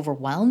feeling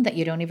overwhelmed that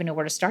you don't even know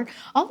where to start,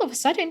 all of a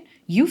sudden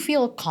you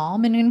feel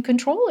calm and in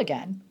control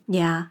again.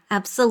 Yeah,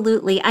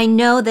 absolutely. I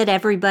know that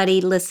everybody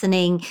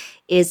listening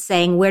is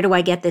saying, where do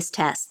I get this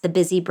test, the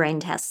busy brain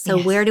test? So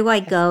Yes, where do I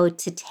yes. go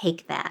to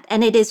take that?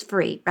 And it is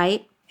free,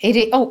 right? It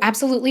is,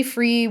 absolutely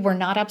free. We're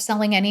not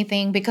upselling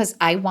anything because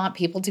I want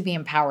people to be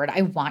empowered.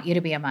 I want you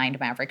to be a mind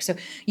maverick. So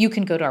you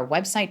can go to our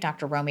website,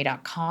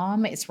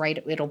 drromy.com.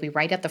 It'll be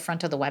right at the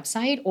front of the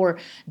website, or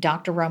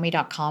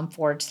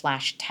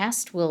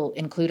drromy.com/test. We'll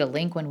include a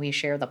link when we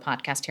share the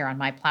podcast here on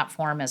my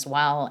platform as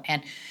well.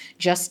 And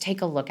just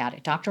take a look at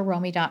it,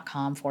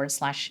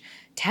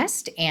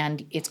 drromy.com/test,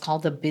 and it's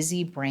called the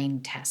Busy Brain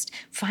Test.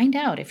 Find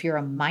out if you're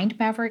a mind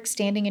maverick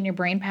standing in your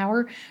brain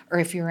power, or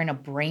if you're in a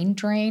brain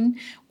drain,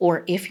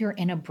 or if you're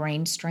in a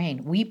brain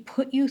strain. We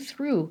put you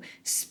through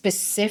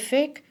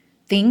specific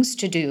things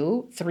to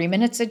do 3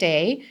 minutes a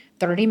day,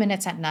 30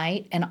 minutes at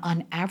night. And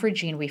on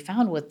averaging, we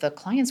found with the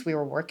clients we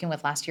were working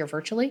with last year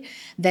virtually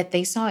that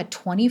they saw a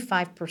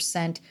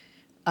 25%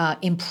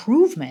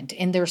 improvement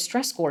in their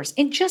stress scores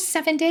in just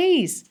 7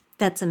 days.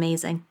 That's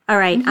amazing. All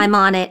right, I'm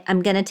on it.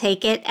 I'm going to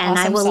take it, and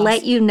I Awesome will sauce.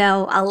 let you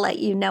know. I'll let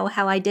you know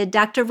how I did.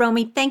 Dr.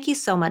 Romy, thank you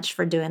so much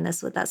for doing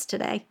this with us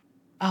today.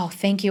 Oh,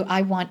 thank you.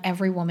 I want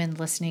every woman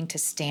listening to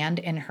stand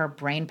in her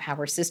brain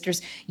power.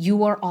 Sisters,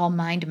 you are all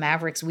mind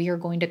mavericks. We are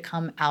going to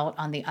come out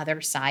on the other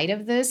side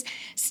of this,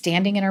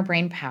 standing in our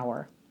brain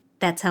power.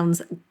 That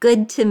sounds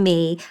good to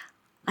me.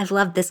 I've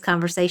loved this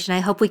conversation.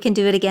 I hope we can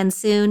do it again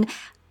soon.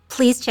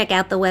 Please check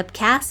out the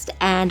webcast,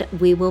 and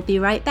we will be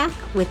right back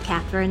with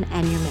Catherine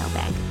and your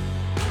mailbag.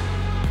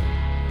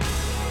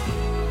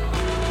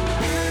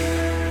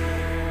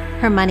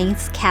 Her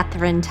Money's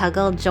Catherine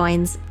Tuggle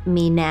joins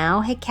me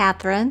now. Hey,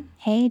 Catherine.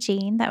 Hey,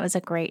 Jean. That was a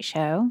great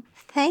show.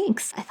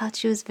 Thanks. I thought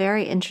she was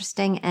very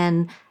interesting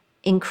and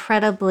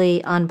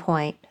incredibly on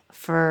point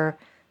for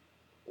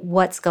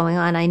what's going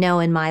on. I know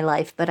in my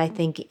life, but I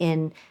think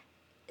in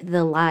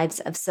the lives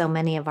of so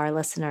many of our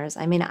listeners.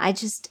 I mean, I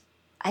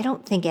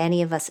don't think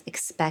any of us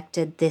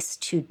expected this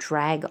to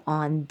drag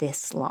on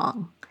this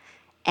long.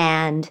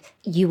 And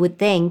you would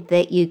think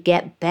that you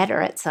get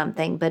better at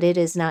something, but it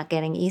is not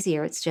getting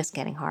easier. It's just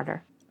getting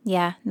harder.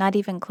 Yeah, not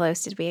even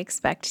close did we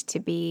expect to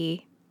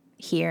be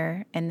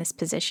here in this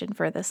position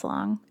for this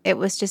long. It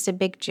was just a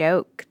big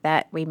joke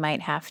that we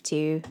might have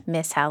to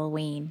miss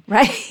Halloween.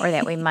 Right. Or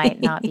that we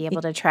might not be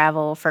able to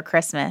travel for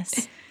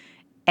Christmas.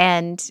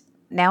 And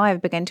now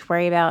I've begun to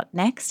worry about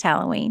next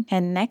Halloween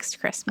and next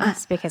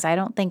Christmas because I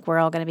don't think we're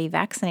all going to be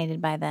vaccinated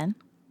by then.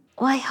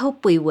 Well, I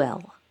hope we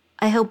will.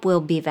 I hope we'll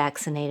be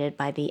vaccinated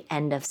by the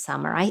end of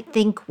summer. I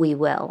think we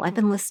will. I've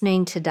been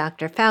listening to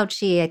Dr.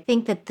 Fauci. I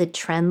think that the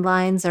trend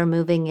lines are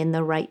moving in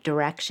the right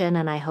direction,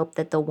 and I hope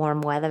that the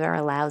warm weather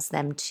allows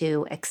them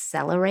to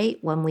accelerate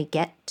when we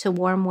get to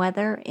warm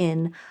weather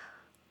in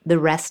the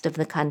rest of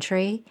the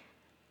country.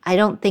 I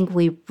don't think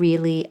we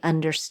really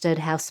understood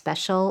how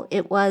special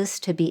it was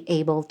to be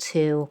able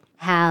to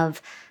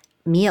have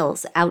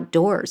meals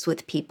outdoors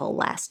with people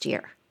last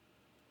year.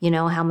 You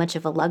know, how much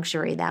of a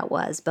luxury that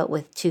was, but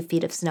with 2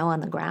 feet of snow on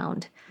the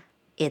ground,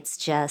 it's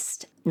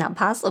just not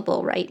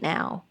possible right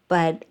now.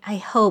 But I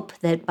hope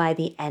that by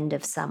the end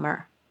of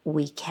summer,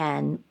 we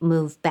can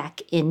move back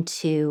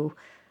into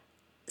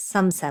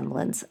some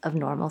semblance of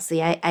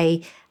normalcy.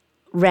 I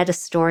read a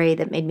story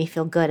that made me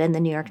feel good in the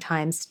New York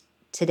Times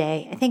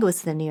today. I think it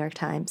was the New York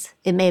Times.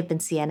 It may have been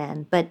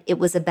CNN, but it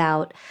was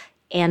about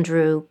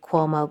Andrew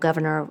Cuomo,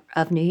 governor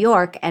of New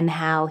York, and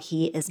how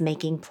he is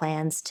making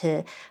plans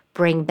to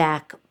bring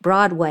back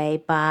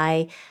Broadway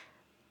by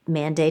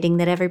mandating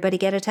that everybody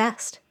get a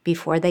test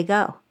before they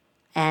go,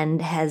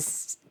 and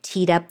has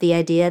teed up the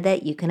idea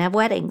that you can have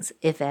weddings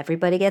if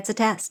everybody gets a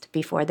test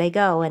before they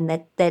go, and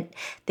that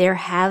there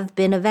have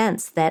been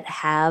events that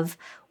have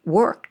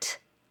worked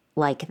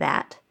like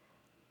that.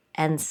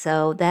 And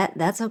so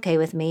that's okay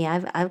with me.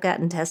 I've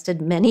gotten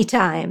tested many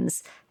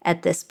times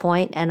at this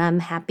point, and I'm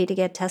happy to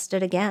get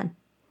tested again.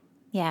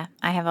 Yeah,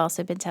 I have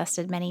also been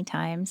tested many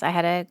times. I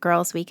had a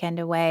girls' weekend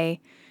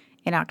away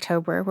in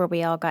October where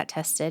we all got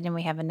tested, and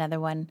we have another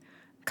one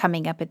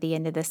coming up at the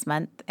end of this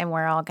month, and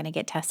we're all going to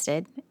get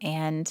tested.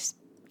 And,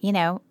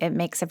 it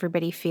makes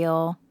everybody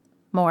feel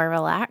more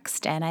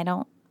relaxed. And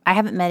I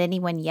haven't met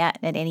anyone yet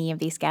at any of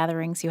these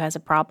gatherings who has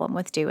a problem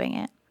with doing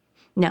it.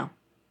 No.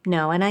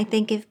 And I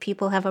think if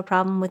people have a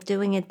problem with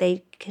doing it,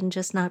 they can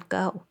just not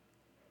go.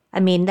 I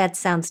mean, that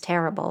sounds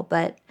terrible,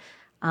 but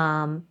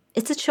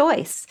it's a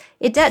choice.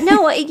 It's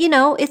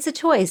a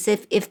choice.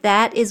 If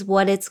that is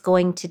what it's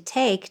going to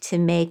take to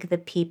make the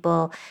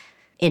people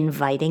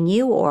inviting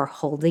you or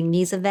holding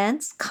these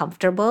events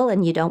comfortable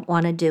and you don't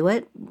want to do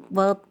it,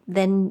 well,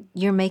 then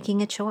you're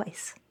making a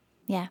choice.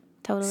 Yeah,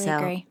 totally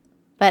agree.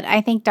 But I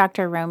think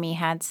Dr. Romy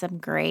had some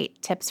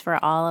great tips for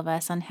all of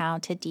us on how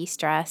to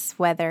de-stress,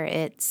 whether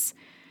it's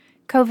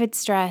COVID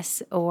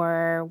stress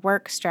or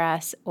work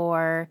stress,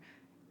 or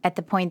at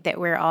the point that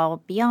we're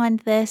all beyond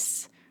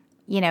this,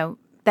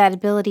 that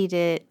ability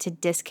to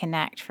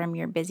disconnect from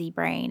your busy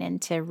brain and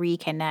to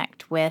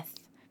reconnect with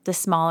the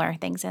smaller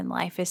things in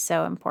life is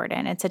so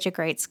important. It's such a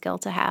great skill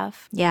to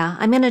have. Yeah,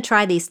 I'm going to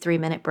try these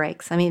 3-minute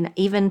breaks. I mean,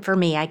 even for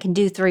me, I can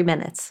do 3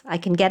 minutes. I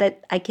can get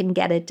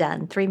it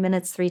done. 3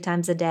 minutes, 3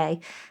 times a day.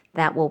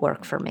 That will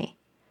work for me.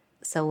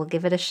 So we'll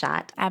give it a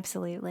shot.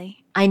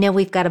 Absolutely. I know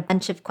we've got a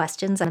bunch of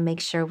questions. I'll make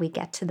sure we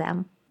get to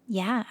them.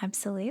 Yeah,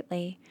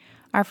 absolutely.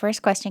 Our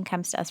first question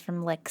comes to us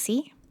from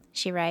Lexi.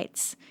 She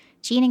writes,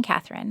 Jean and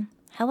Catherine,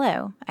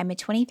 hello. I'm a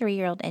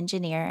 23-year-old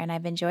engineer, and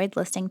I've enjoyed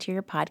listening to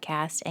your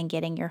podcast and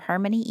getting your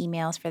Harmony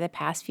emails for the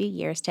past few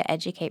years to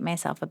educate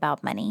myself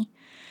about money.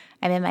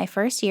 I'm in my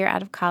first year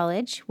out of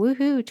college,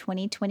 woohoo,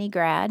 2020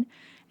 grad,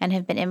 and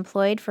have been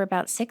employed for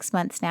about 6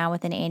 months now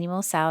with an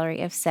annual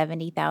salary of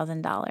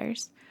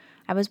 $70,000.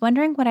 I was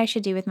wondering what I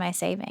should do with my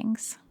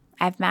savings.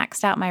 I've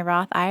maxed out my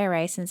Roth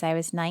IRA since I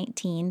was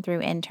 19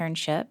 through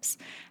internships,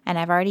 and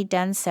I've already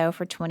done so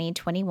for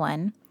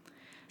 2021.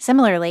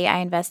 Similarly, I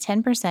invest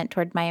 10%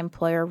 toward my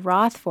employer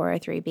Roth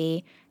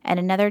 403b and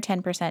another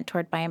 10%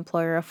 toward my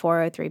employer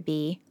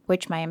 403b,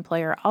 which my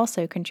employer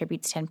also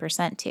contributes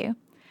 10% to.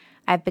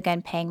 I've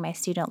begun paying my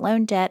student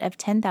loan debt of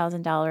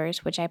 $10,000,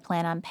 which I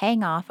plan on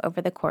paying off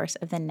over the course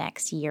of the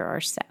next year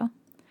or so.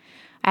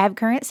 I have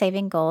current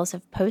saving goals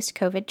of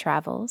post-COVID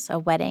travels, a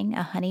wedding,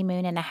 a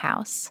honeymoon, and a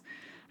house.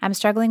 I'm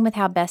struggling with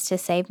how best to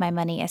save my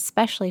money,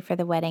 especially for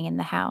the wedding and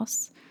the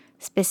house.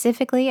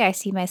 Specifically, I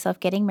see myself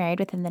getting married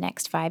within the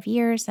next 5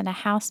 years and a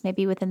house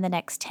maybe within the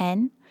next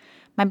 10.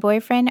 My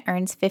boyfriend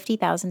earns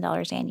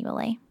 $50,000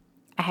 annually.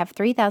 I have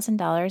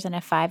 $3,000 in a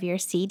 5-year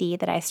CD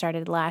that I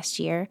started last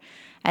year,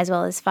 as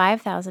well as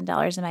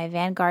 $5,000 in my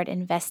Vanguard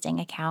investing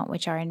account,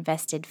 which are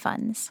invested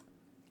funds.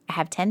 I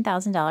have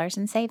 $10,000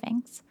 in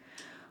savings.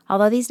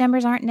 Although these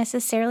numbers aren't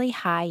necessarily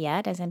high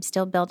yet, as I'm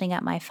still building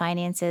up my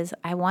finances,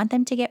 I want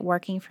them to get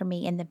working for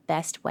me in the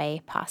best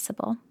way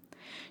possible.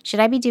 Should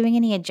I be doing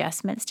any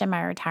adjustments to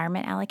my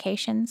retirement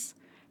allocations?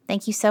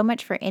 Thank you so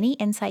much for any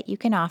insight you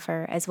can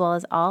offer, as well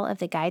as all of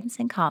the guidance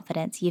and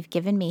confidence you've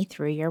given me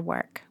through your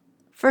work.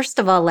 First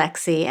of all,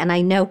 Lexi, and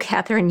I know,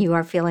 Catherine, you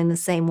are feeling the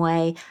same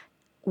way.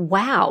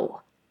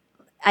 Wow.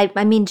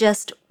 I mean,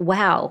 just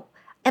wow.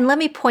 And let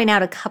me point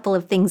out a couple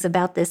of things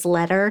about this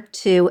letter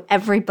to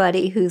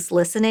everybody who's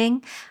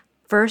listening.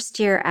 First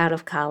year out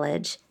of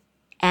college,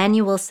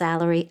 annual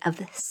salary of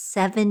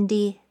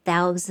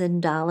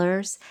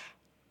 $70,000.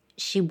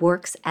 She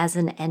works as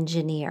an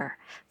engineer.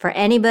 For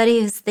anybody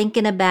who's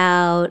thinking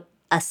about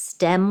a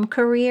STEM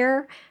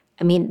career,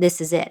 I mean, this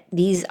is it.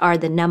 These are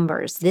the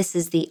numbers. This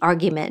is the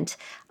argument.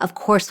 Of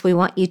course, we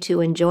want you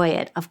to enjoy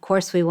it. Of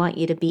course, we want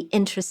you to be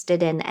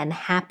interested in and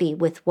happy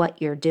with what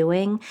you're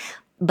doing.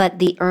 But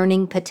the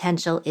earning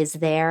potential is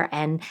there,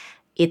 and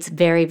it's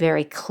very,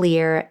 very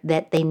clear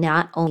that they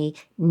not only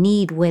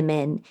need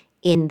women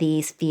in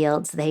these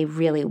fields, they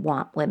really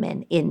want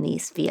women in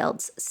these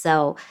fields.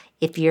 So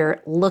if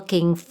you're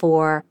looking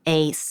for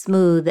a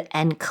smooth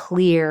and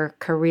clear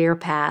career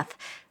path,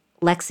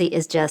 Lexi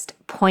is just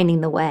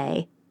pointing the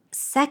way.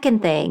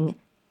 Second thing,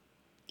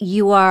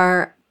 you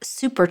are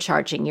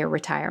supercharging your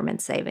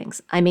retirement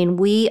savings. I mean,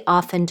 we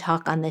often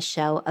talk on this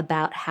show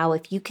about how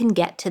if you can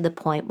get to the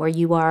point where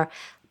you are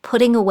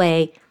putting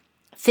away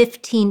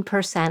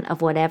 15%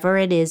 of whatever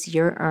it is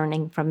you're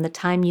earning from the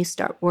time you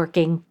start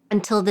working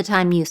until the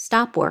time you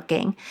stop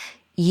working,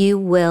 you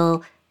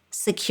will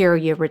secure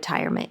your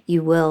retirement.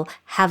 You will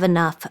have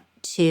enough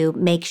to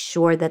make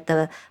sure that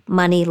the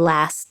money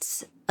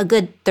lasts a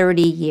good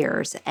 30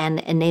 years and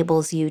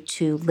enables you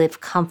to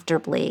live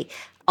comfortably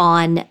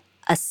on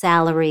a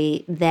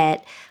salary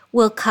that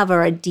will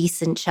cover a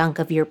decent chunk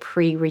of your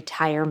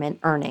pre-retirement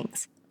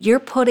earnings. You're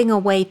putting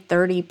away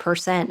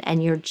 30%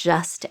 and you're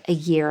just a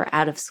year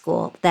out of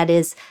school. That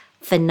is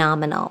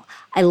phenomenal.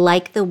 I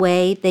like the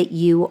way that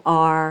you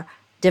are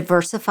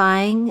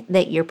diversifying,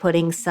 that you're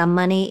putting some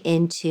money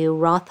into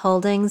Roth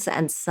holdings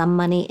and some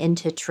money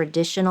into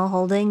traditional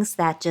holdings.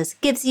 That just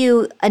gives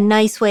you a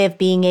nice way of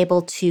being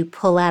able to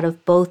pull out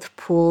of both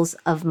pools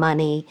of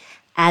money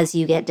as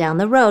you get down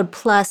the road.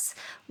 Plus,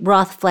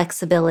 Roth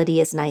flexibility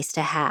is nice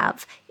to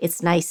have.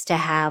 It's nice to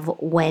have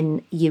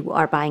when you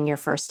are buying your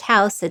first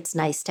house. It's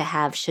nice to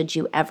have should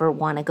you ever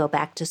want to go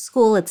back to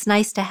school. It's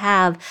nice to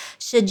have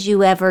should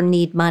you ever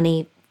need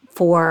money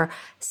for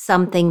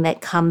something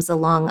that comes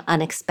along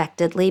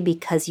unexpectedly,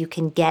 because you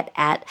can get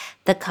at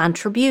the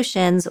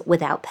contributions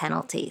without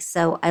penalty.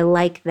 So I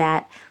like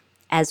that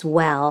as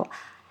well.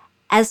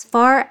 As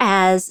far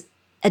as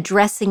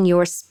addressing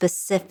your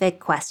specific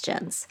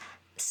questions,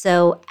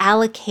 so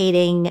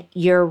allocating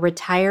your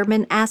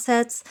retirement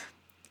assets,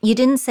 you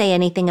didn't say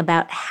anything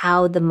about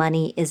how the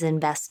money is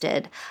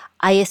invested.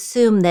 I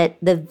assume that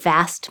the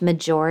vast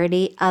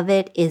majority of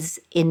it is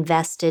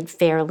invested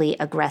fairly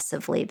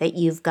aggressively, that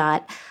you've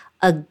got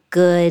a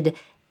good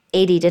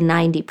 80 to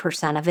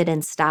 90% of it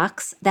in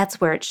stocks.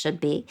 That's where it should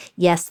be.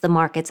 Yes, the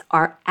markets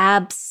are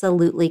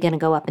absolutely going to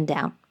go up and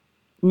down.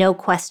 No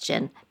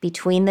question.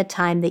 Between the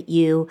time that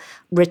you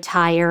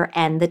retire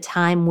and the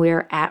time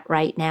we're at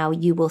right now,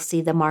 you will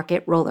see the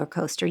market roller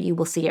coaster. You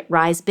will see it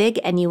rise big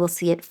and you will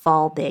see it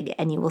fall big,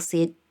 and you will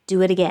see it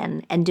do it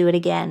again and do it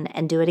again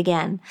and do it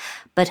again.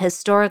 But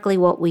historically,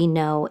 what we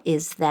know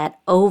is that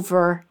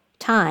over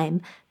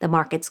time, the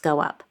markets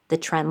go up. The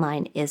trend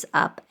line is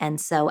up.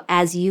 And so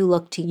as you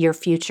look to your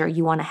future,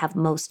 you want to have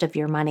most of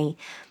your money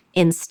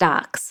in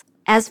stocks.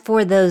 As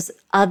for those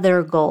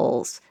other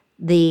goals,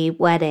 the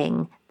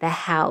wedding, the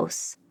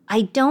house,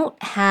 I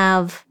don't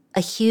have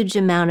a huge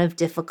amount of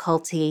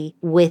difficulty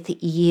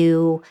with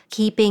you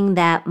keeping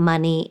that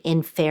money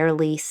in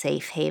fairly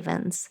safe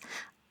havens.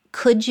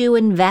 Could you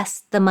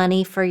invest the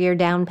money for your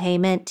down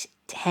payment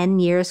 10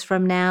 years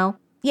from now?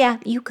 Yeah,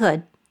 you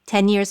could.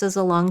 10 years is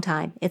a long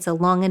time. It's a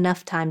long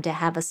enough time to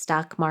have a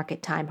stock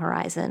market time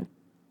horizon.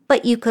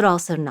 But you could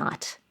also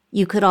not.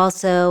 You could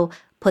also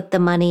put the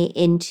money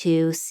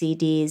into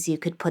CDs. You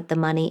could put the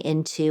money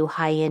into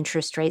high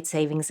interest rate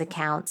savings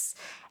accounts.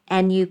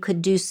 And you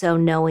could do so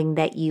knowing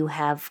that you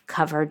have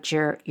covered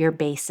your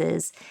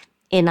bases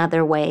in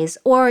other ways.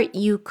 Or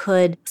you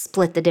could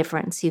split the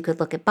difference. You could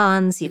look at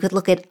bonds. You could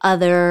look at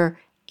other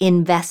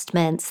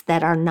investments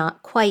that are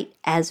not quite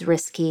as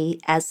risky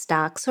as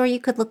stocks, or you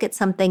could look at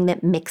something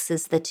that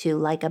mixes the two,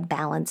 like a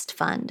balanced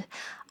fund.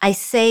 I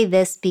say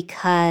this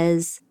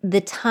because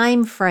the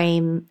time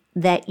frame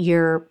that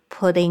you're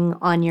putting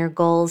on your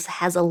goals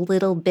has a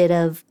little bit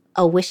of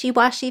a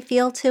wishy-washy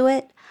feel to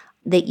it,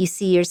 that you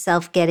see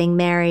yourself getting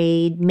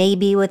married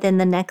maybe within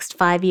the next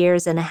 5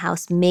 years and a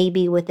house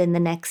maybe within the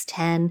next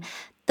 10.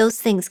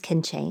 Those things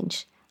can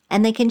change,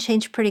 and they can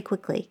change pretty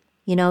quickly.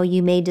 You know,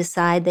 you may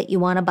decide that you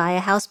want to buy a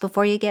house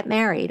before you get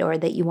married, or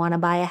that you want to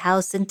buy a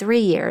house in 3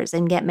 years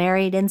and get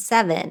married in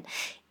 7.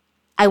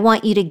 I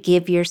want you to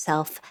give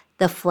yourself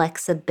the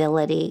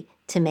flexibility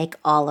to make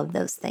all of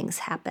those things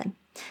happen.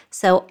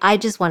 So I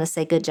just want to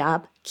say good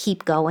job.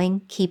 Keep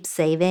going, keep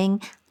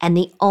saving. And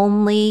the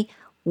only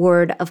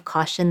word of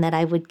caution that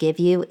I would give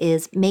you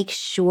is make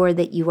sure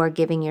that you are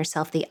giving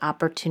yourself the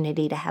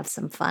opportunity to have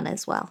some fun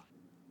as well.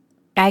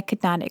 I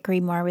could not agree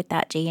more with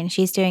that, Jean.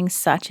 She's doing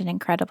such an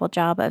incredible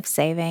job of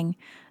saving,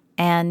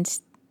 and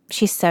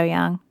she's so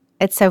young.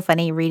 It's so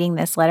funny reading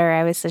this letter.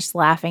 I was just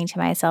laughing to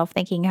myself,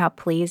 thinking how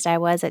pleased I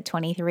was at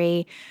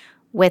 23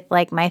 with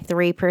like my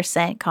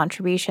 3%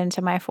 contribution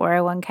to my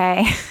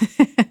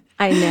 401k.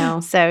 I know.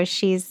 So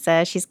she's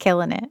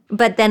killing it.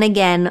 But then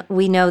again,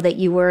 we know that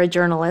you were a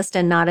journalist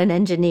and not an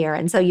engineer,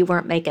 and so you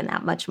weren't making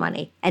that much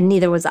money, and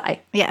neither was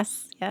I.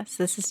 Yes,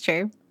 this is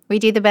true. We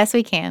do the best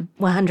we can.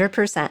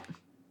 100%.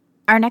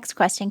 Our next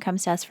question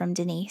comes to us from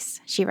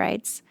Denise. She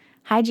writes,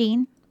 "Hi,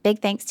 Jean. Big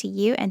thanks to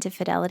you and to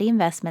Fidelity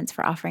Investments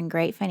for offering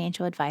great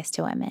financial advice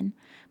to women.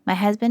 My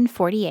husband,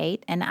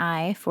 48, and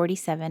I,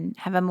 47,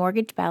 have a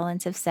mortgage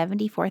balance of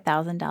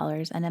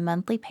 $74,000 and a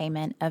monthly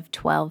payment of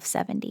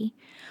 $1,270.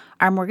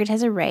 Our mortgage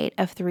has a rate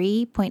of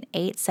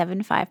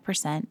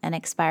 3.875% and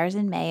expires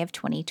in May of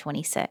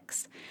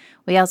 2026.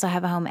 We also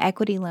have a home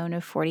equity loan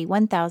of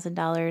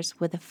 $41,000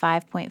 with a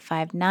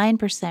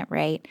 5.59%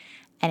 rate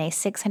and a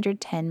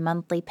 $610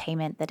 monthly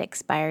payment that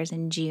expires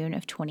in June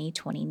of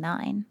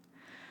 2029.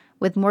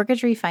 With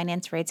mortgage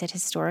refinance rates at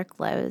historic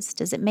lows,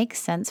 does it make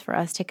sense for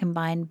us to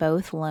combine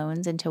both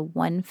loans into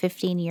one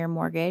 15-year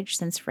mortgage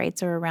since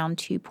rates are around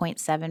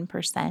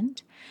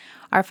 2.7%?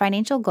 Our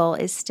financial goal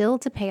is still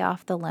to pay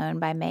off the loan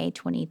by May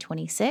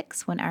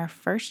 2026 when our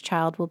first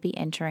child will be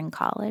entering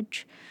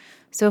college.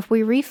 So if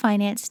we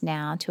refinance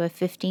now to a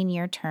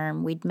 15-year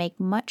term, we'd make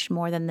much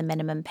more than the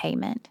minimum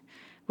payment.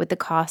 With the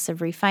cost of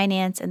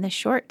refinance and the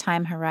short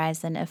time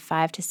horizon of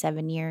 5 to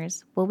 7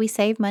 years, will we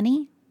save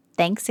money?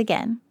 Thanks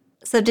again.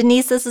 So,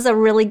 Denise, this is a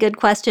really good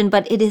question,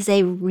 but it is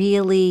a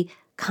really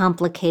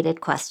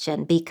complicated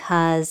question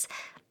because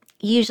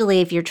usually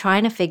if you're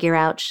trying to figure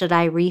out, should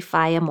I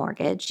refi a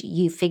mortgage,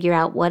 you figure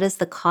out what is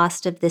the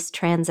cost of this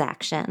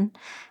transaction.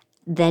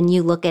 Then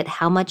you look at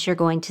how much you're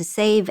going to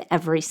save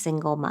every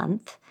single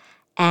month,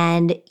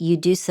 and you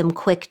do some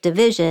quick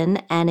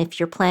division. And if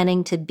you're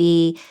planning to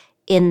be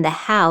in the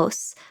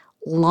house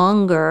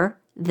longer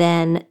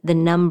than the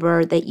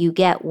number that you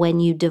get when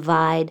you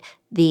divide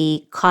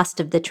the cost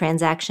of the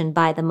transaction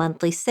by the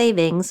monthly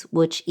savings,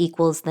 which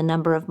equals the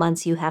number of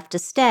months you have to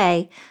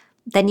stay,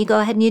 then you go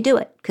ahead and you do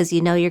it because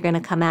you know you're going to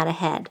come out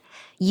ahead.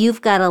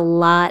 You've got a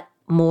lot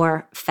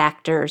more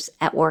factors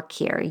at work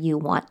here. You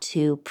want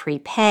to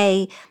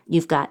prepay.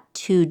 You've got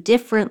 2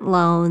 different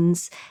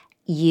loans.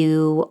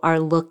 You are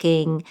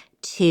looking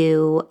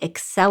to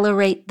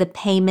accelerate the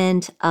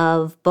payment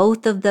of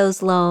both of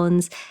those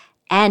loans,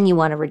 and you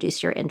want to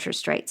reduce your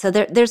interest rate. So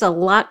there's a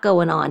lot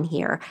going on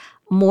here,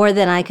 more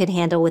than I could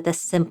handle with a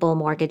simple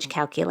mortgage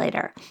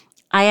calculator.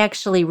 I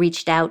actually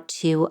reached out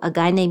to a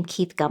guy named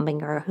Keith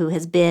Gumbinger, who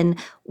has been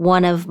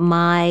one of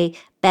my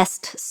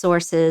best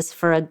sources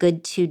for a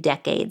good 2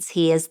 decades.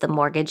 He is the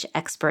mortgage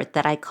expert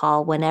that I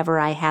call whenever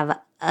I have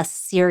a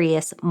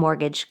serious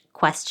mortgage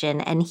question.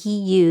 And he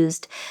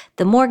used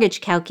the mortgage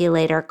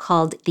calculator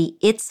called the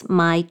It's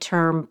My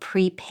Term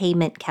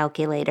Prepayment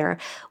Calculator,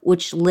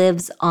 which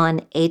lives on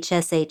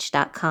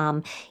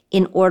hsh.com,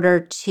 in order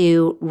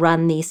to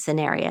run these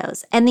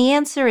scenarios. And the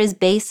answer is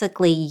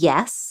basically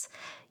yes.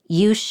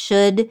 You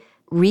should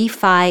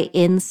refi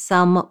in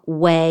some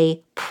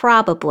way,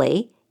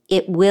 probably.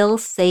 It will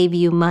save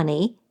you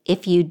money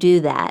if you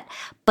do that,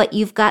 but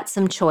you've got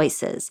some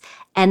choices.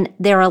 And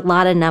there are a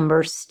lot of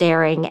numbers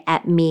staring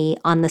at me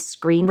on the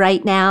screen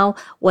right now.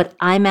 What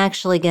I'm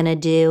actually going to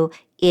do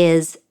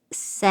is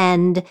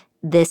send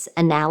this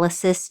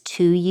analysis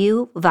to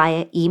you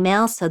via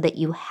email so that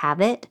you have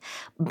it.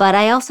 But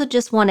I also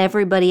just want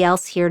everybody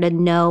else here to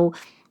know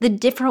the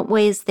different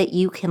ways that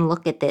you can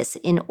look at this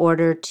in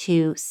order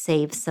to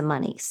save some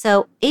money.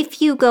 So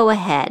if you go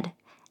ahead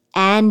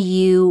and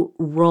you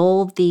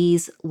roll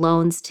these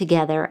loans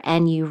together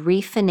and you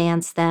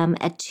refinance them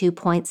at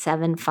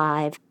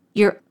 2.75,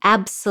 you're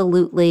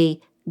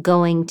absolutely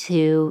going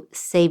to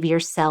save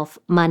yourself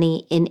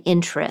money in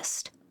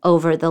interest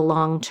over the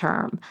long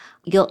term.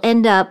 You'll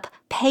end up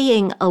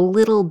paying a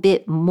little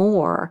bit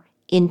more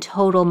in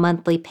total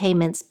monthly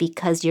payments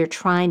because you're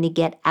trying to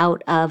get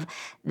out of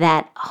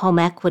that home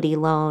equity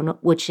loan,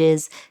 which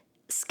is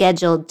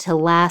scheduled to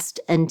last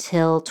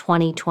until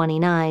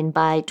 2029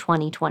 by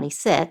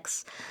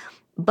 2026,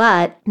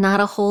 but not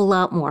a whole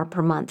lot more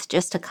per month,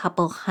 just a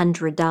couple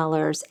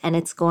 $100, and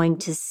it's going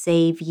to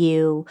save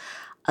you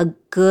a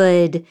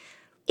good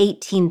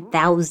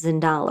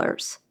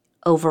 $18,000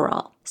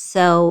 overall.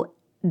 So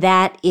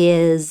that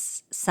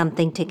is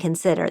something to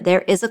consider.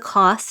 There is a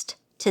cost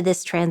to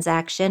this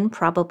transaction,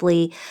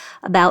 probably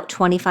about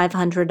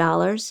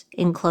 $2,500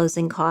 in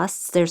closing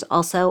costs. There's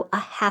also a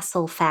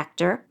hassle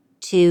factor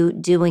to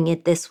doing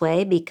it this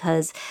way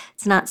because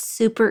it's not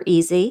super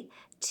easy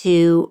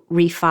to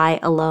refi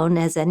a loan,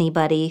 as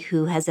anybody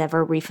who has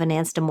ever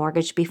refinanced a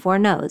mortgage before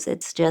knows.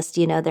 It's just,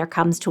 there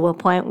comes to a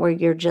point where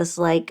you're just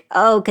like,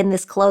 oh, can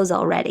this close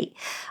already?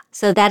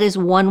 So that is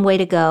one way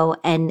to go.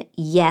 And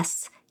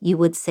yes, you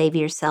would save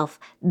yourself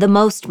the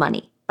most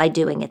money by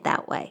doing it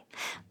that way.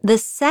 The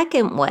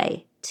second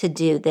way to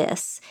do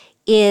this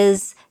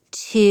is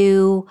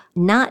to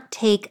not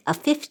take a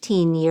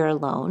 15-year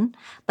loan,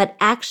 but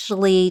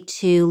actually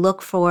to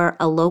look for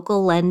a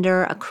local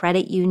lender, a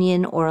credit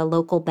union, or a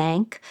local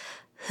bank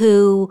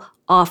who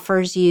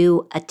offers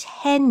you a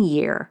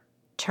 10-year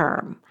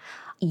term.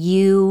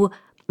 You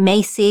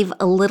may save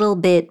a little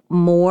bit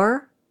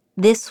more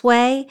this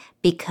way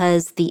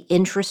because the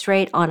interest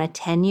rate on a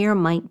 10-year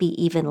might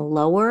be even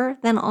lower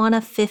than on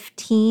a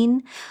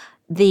 15.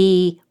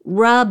 The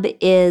rub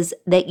is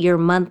that your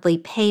monthly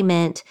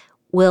payment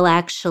will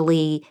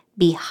actually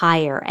be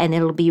higher and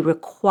it'll be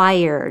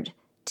required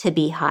to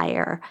be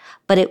higher,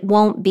 but it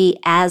won't be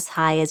as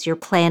high as you're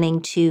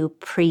planning to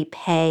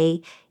prepay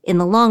in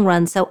the long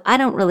run. So I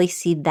don't really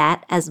see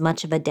that as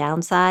much of a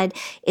downside.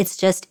 It's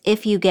just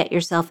if you get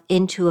yourself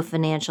into a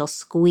financial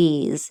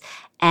squeeze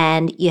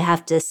and you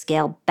have to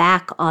scale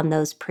back on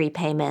those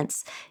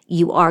prepayments,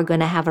 you are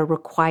going to have a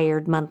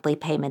required monthly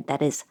payment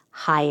that is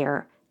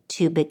higher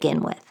to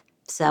begin with.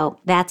 So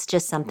that's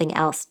just something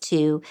else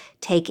to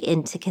take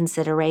into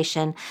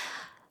consideration.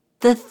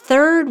 The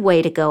third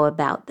way to go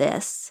about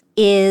this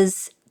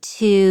is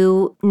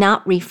to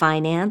not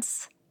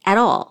refinance at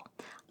all.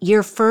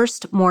 Your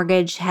first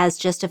mortgage has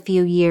just a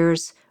few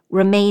years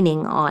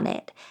remaining on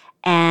it,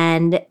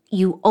 and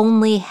you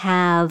only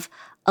have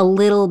a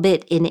little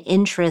bit in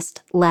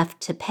interest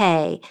left to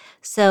pay.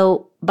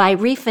 So by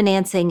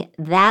refinancing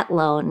that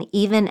loan,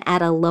 even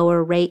at a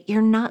lower rate,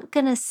 you're not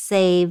going to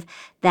save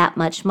that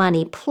much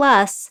money.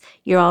 Plus,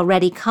 you're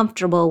already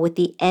comfortable with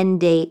the end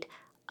date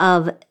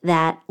of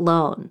that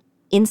loan.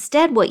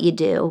 Instead, what you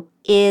do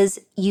is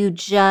you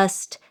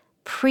just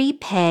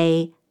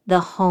prepay the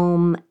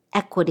home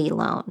equity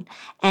loan.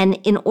 And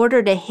in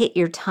order to hit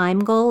your time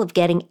goal of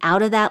getting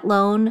out of that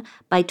loan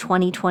by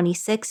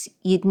 2026,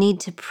 you'd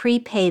need to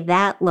prepay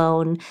that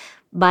loan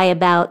by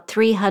about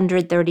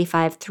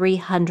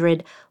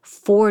 $335,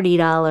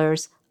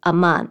 $340 a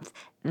month.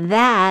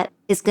 That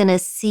is going to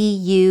see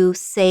you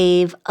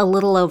save a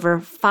little over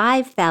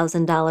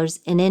 $5,000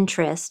 in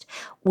interest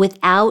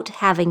without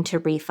having to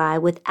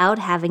refi, without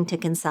having to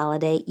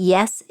consolidate.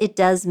 Yes, it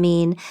does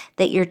mean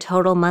that your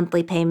total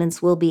monthly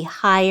payments will be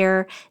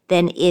higher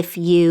than if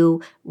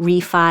you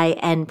refi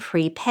and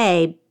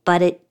prepay,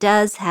 but it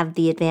does have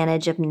the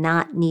advantage of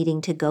not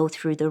needing to go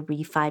through the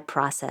refi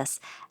process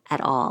at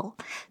all.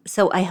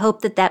 So I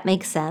hope that that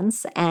makes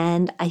sense.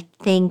 And I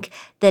think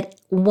that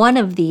one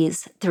of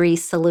these three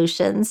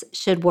solutions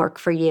should work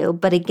for you.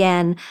 But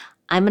again,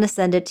 I'm going to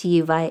send it to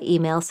you via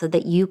email so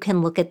that you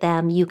can look at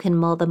them, you can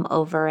mull them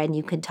over, and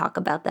you can talk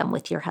about them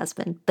with your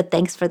husband. But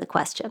thanks for the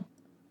question.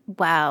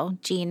 Wow,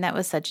 Jean, that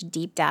was such a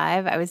deep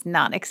dive. I was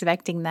not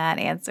expecting that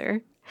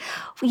answer.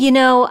 You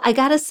know, I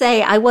got to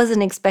say, I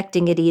wasn't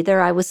expecting it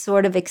either. I was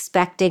sort of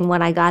expecting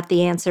when I got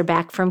the answer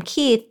back from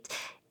Keith,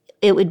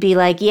 it would be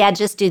like, yeah,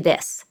 just do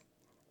this.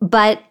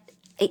 But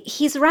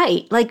he's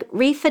right. Like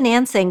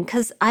refinancing,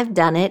 because I've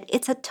done it,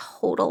 it's a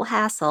total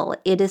hassle.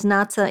 It's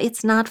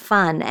not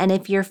fun. And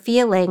if you're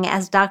feeling,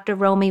 as Dr.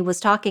 Romy was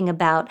talking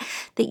about,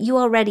 that you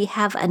already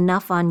have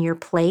enough on your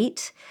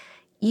plate,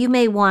 you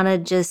may want to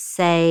just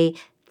say,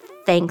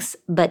 thanks,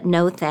 but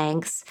no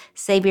thanks.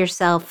 Save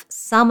yourself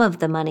some of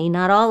the money,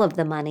 not all of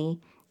the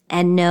money,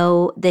 and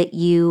know that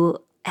you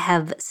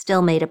have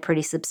still made a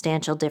pretty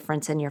substantial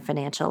difference in your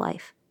financial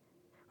life,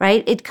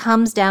 right? It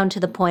comes down to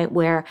the point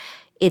where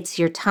it's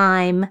your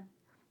time,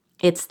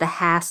 it's the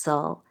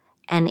hassle,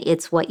 and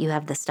it's what you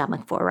have the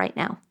stomach for right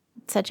now.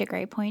 Such a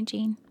great point,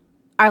 Jean.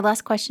 Our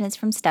last question is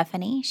from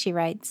Stephanie. She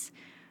writes,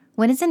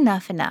 when is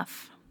enough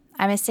enough?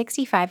 I'm a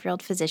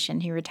 65-year-old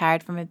physician who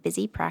retired from a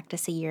busy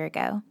practice a year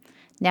ago.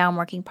 Now I'm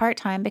working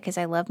part-time because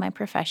I love my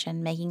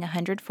profession, making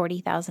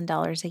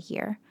 $140,000 a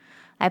year.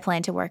 I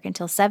plan to work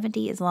until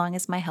 70 as long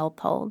as my health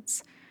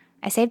holds.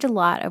 I saved a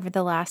lot over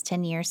the last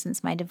 10 years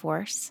since my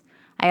divorce.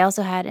 I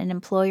also had an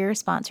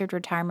employer-sponsored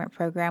retirement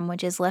program,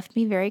 which has left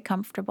me very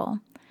comfortable.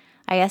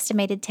 I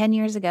estimated 10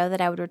 years ago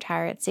that I would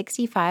retire at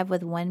 65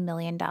 with $1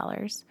 million.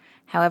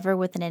 However,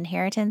 with an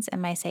inheritance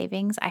and my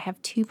savings, I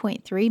have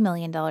 $2.3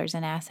 million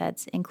in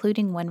assets,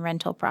 including one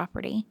rental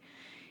property.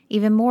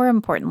 Even more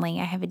importantly,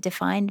 I have a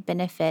defined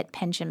benefit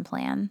pension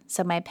plan,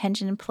 so my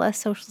pension plus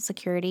Social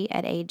Security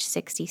at age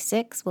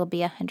 66 will be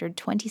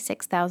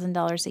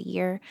 $126,000 a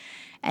year,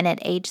 and at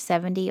age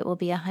 70 it will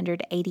be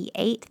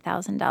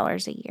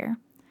 $188,000 a year.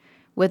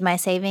 With my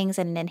savings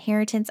and an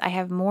inheritance, I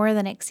have more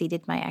than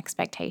exceeded my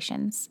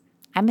expectations.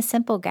 I'm a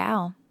simple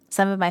gal.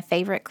 Some of my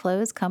favorite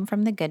clothes come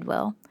from the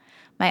Goodwill.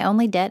 My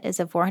only debt is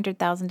a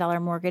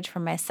 $400,000 mortgage for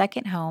my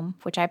second home,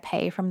 which I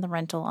pay from the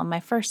rental on my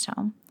first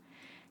home.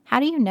 How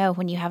do you know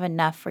when you have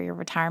enough for your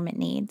retirement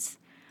needs?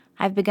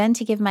 I've begun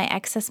to give my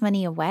excess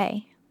money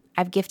away.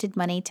 I've gifted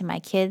money to my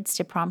kids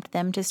to prompt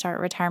them to start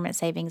retirement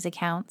savings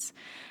accounts.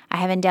 I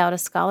have endowed a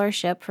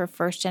scholarship for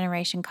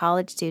first-generation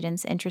college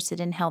students interested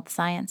in health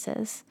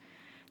sciences.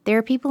 There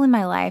are people in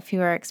my life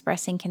who are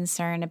expressing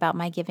concern about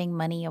my giving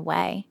money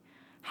away.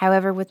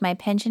 However, with my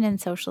pension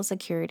and Social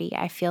Security,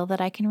 I feel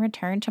that I can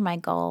return to my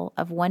goal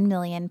of $1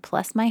 million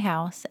plus my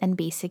house and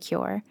be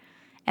secure.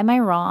 Am I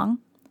wrong?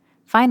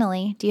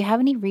 Finally, do you have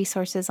any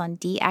resources on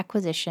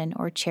deacquisition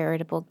or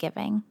charitable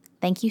giving?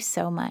 Thank you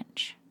so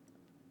much.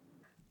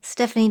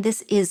 Stephanie,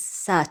 this is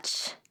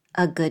such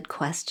a good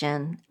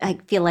question. I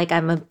feel like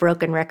I'm a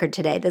broken record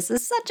today. This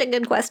is such a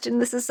good question.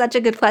 This is such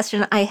a good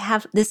question.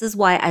 This is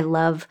why I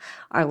love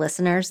our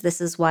listeners. This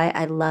is why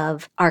I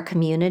love our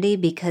community,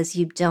 because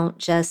you don't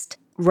just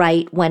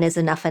write when is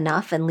enough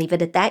and leave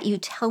it at that. You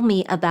tell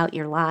me about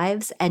your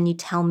lives and you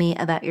tell me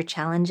about your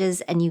challenges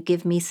and you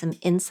give me some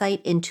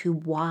insight into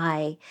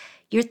why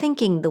you're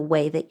thinking the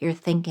way that you're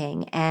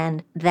thinking.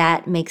 And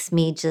that makes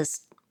me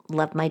just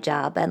love my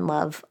job and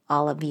love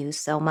all of you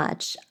so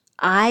much.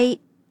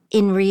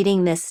 In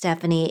reading this,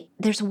 Stephanie,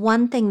 there's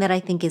one thing that I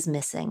think is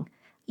missing.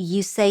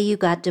 You say you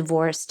got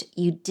divorced.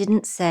 You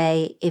didn't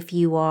say if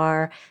you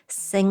are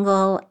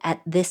single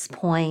at this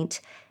point,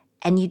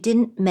 and you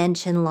didn't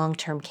mention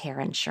long-term care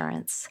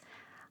insurance.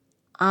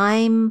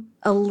 I'm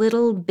a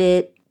little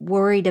bit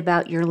worried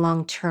about your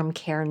long-term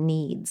care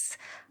needs.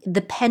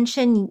 The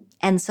pension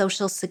and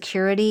Social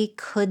Security,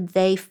 could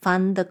they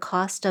fund the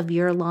cost of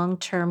your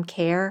long-term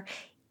care?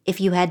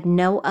 If you had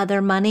no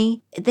other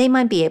money, they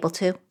might be able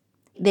to.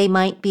 They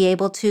might be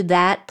able to.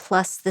 That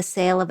plus the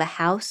sale of a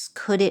house,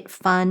 could it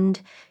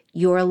fund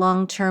your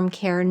long-term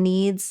care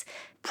needs?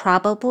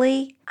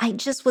 Probably. I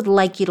just would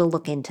like you to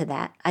look into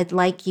that. I'd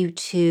like you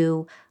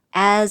to,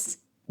 as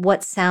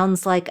what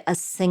sounds like a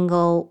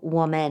single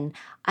woman,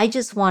 I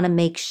just want to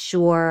make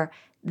sure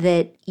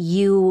that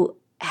you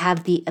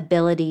have the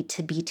ability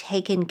to be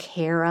taken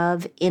care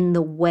of in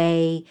the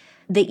way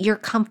that you're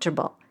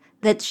comfortable,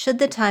 that should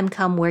the time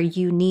come where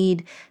you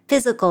need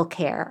physical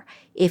care,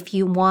 if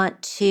you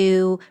want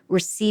to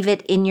receive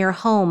it in your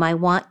home, I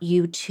want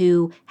you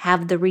to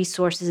have the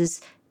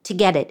resources to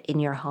get it in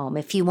your home.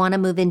 If you want to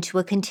move into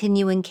a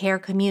continuing care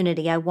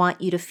community, I want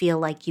you to feel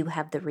like you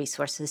have the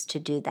resources to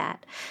do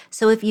that.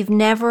 So if you've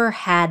never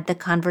had the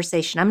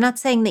conversation, I'm not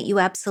saying that you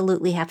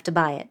absolutely have to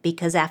buy it,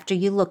 because after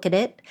you look at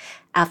it,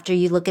 after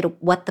you look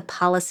at what the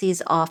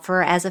policies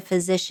offer as a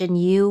physician,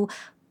 you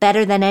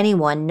better than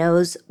anyone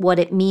knows what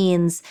it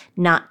means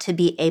not to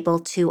be able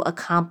to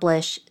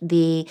accomplish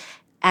the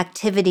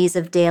activities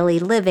of daily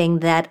living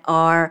that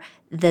are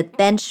the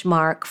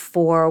benchmark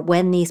for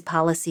when these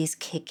policies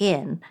kick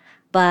in.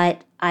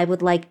 But I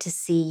would like to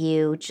see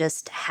you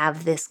just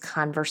have this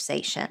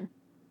conversation.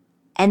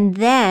 And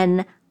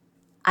then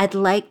I'd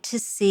like to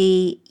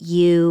see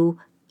you,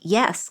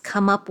 yes,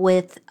 come up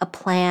with a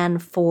plan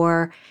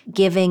for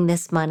giving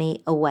this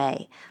money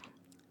away.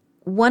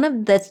 One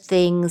of the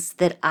things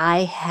that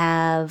I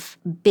have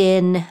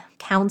been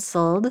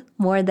counseled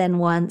more than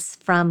once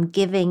from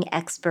giving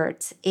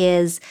experts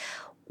is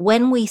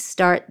when we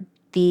start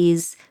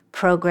these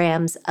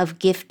programs of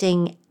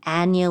gifting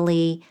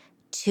annually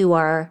to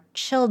our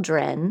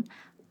children,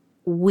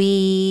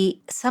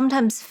 we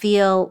sometimes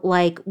feel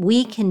like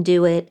we can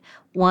do it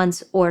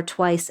once or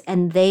twice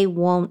and they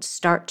won't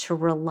start to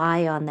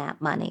rely on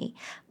that money,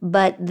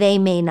 but they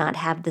may not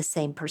have the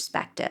same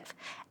perspective.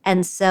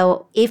 And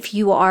so if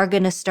you are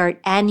going to start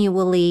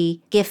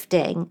annually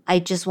gifting, I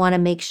just want to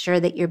make sure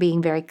that you're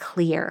being very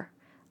clear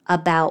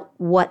about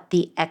what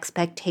the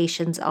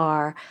expectations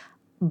are,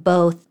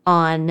 both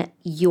on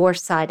your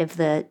side of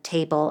the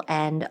table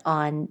and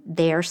on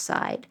their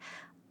side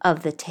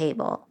of the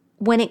table.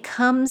 When it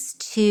comes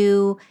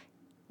to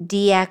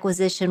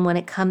deacquisition, when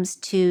it comes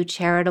to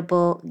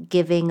charitable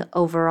giving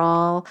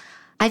overall,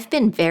 I've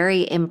been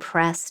very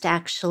impressed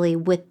actually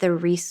with the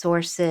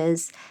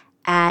resources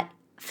at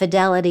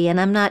Fidelity.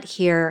 And I'm not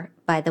here,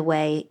 by the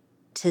way,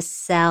 to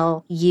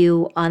sell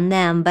you on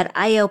them, but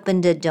I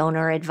opened a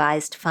donor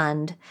advised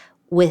fund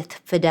with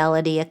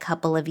Fidelity a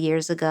couple of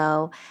years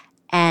ago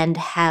and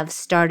have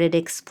started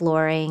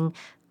exploring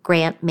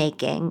grant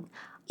making.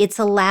 It's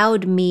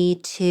allowed me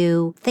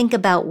to think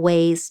about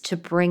ways to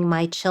bring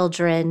my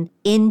children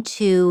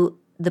into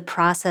the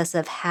process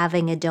of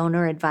having a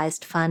donor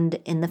advised fund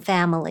in the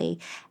family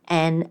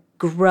and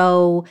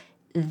grow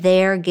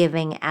their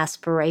giving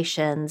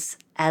aspirations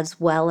as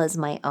well as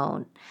my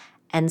own.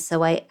 And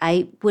so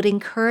I would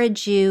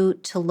encourage you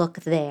to look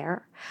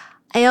there.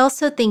 I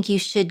also think you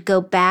should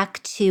go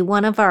back to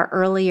one of our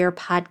earlier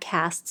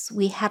podcasts.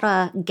 We had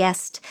a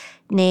guest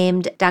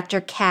named Dr.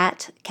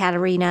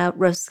 Katerina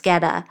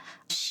Rosketa.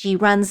 She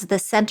runs the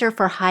Center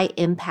for High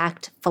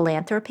Impact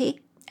Philanthropy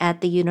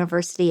at the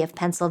University of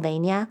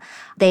Pennsylvania.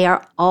 They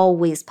are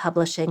always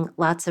publishing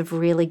lots of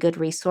really good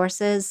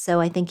resources, so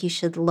I think you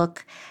should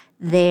look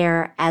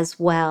there as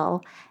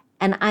well.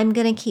 And I'm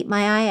going to keep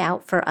my eye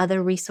out for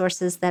other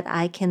resources that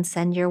I can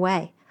send your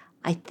way.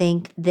 I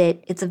think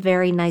that it's a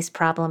very nice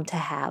problem to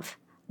have.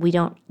 We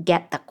don't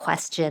get the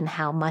question,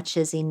 how much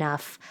is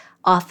enough,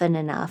 often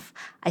enough.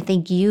 I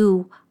think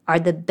you are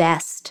the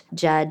best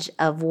judge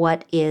of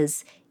what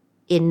is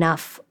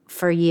enough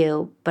for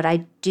you, but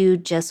I do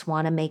just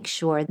want to make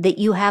sure that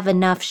you have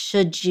enough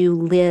should you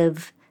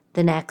live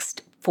the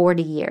next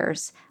 40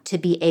 years to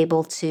be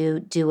able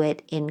to do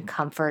it in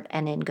comfort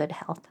and in good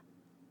health.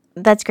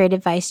 That's great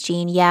advice,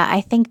 Jean. Yeah,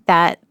 I think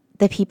that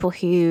the people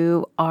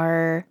who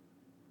are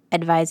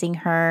advising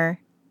her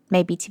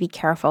maybe to be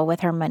careful with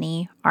her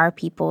money are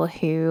people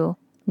who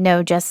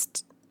know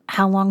just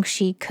how long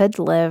she could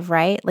live,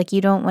 right? Like,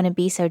 you don't want to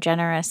be so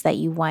generous that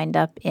you wind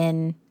up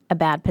in a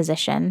bad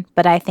position.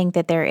 But I think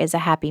that there is a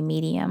happy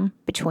medium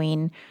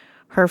between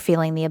her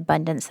feeling the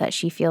abundance that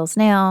she feels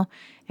now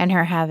and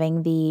her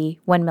having the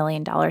 $1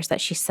 million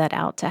that she set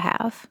out to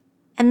have.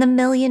 And the $1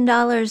 million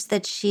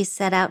that she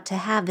set out to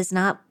have is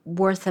not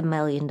worth $1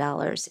 million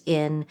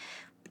in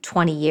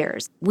 20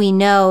 years. We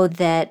know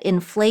that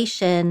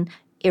inflation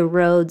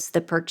erodes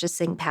the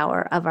purchasing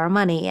power of our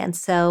money. And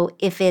so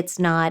if it's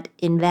not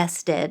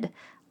invested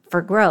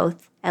for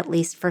growth, at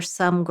least for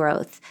some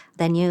growth,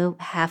 then you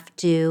have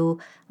to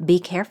be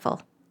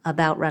careful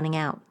about running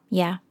out.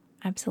 Yeah,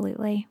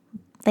 absolutely.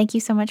 Thank you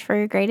so much for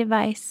your great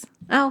advice.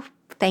 Oh,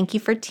 thank you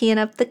for teeing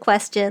up the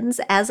questions,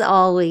 as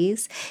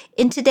always.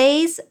 In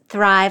today's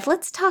Thrive,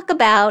 let's talk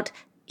about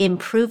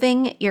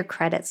improving your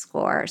credit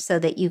score so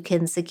that you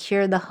can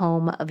secure the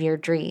home of your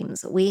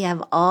dreams. We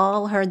have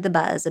all heard the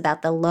buzz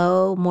about the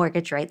low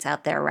mortgage rates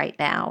out there right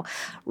now.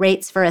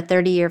 Rates for a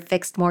 30-year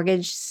fixed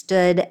mortgage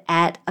stood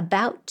at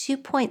about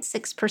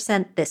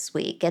 2.6% this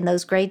week, and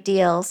those great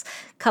deals,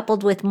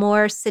 coupled with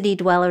more city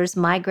dwellers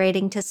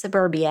migrating to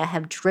suburbia,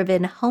 have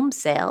driven home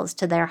sales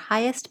to their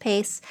highest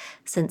pace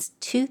since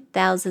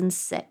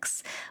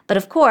 2006. But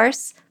of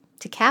course,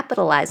 to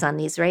capitalize on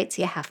these rates,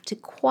 you have to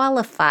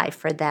qualify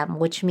for them,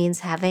 which means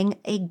having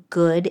a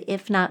good,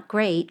 if not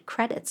great,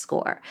 credit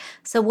score.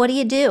 So what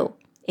do?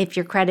 if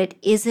your credit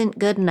isn't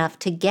good enough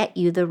to get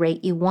you the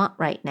rate you want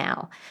right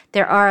now.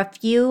 There are a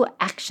few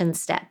action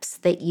steps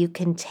that you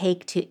can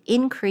take to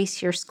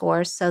increase your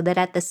score so that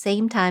at the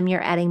same time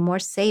you're adding more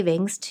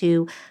savings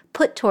to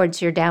put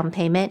towards your down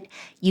payment,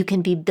 you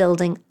can be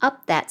building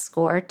up that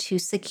score to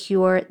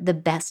secure the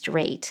best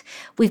rate.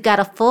 We've got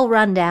a full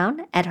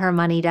rundown at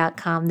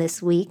hermoney.com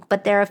this week,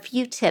 but there are a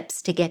few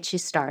tips to get you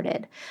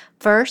started.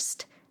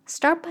 First,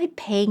 start by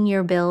paying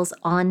your bills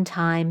on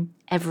time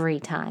every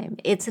time.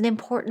 It's an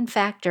important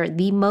factor,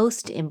 the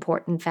most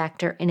important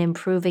factor in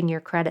improving your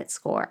credit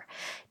score.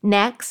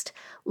 Next,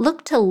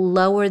 look to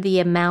lower the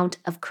amount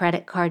of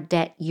credit card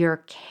debt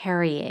you're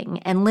carrying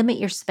and limit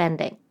your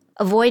spending.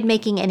 Avoid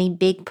making any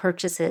big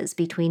purchases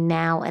between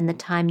now and the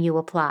time you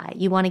apply.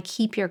 You want to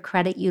keep your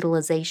credit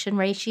utilization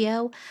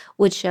ratio,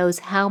 which shows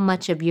how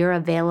much of your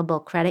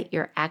available credit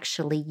you're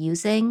actually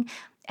using,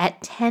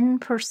 at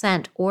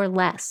 10% or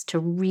less to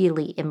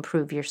really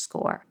improve your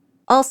score.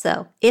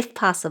 Also, if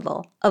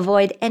possible,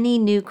 avoid any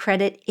new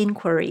credit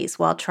inquiries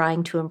while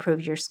trying to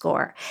improve your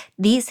score.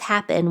 These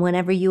happen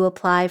whenever you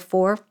apply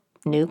for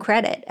new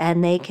credit,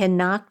 and they can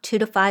knock 2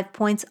 to 5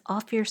 points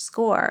off your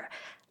score.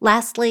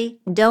 Lastly,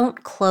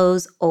 don't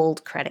close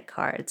old credit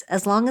cards.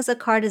 As long as a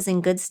card is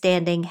in good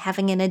standing,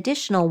 having an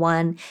additional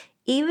one,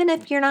 even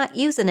if you're not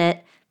using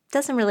it,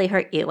 doesn't really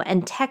hurt you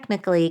and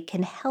technically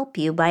can help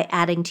you by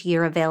adding to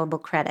your available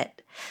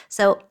credit.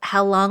 So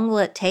how long will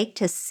it take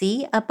to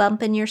see a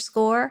bump in your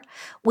score?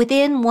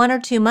 Within 1 or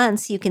 2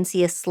 months, you can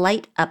see a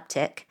slight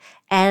uptick.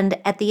 And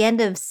at the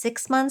end of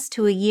 6 months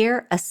to a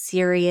year, a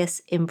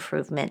serious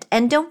improvement.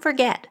 And don't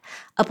forget,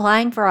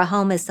 applying for a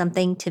home is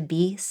something to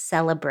be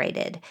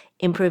celebrated.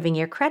 Improving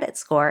your credit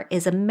score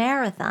is a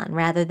marathon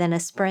rather than a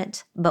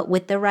sprint. But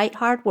with the right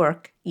hard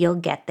work, you'll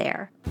get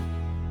there.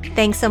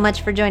 Thanks so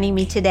much for joining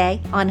me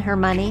today on Her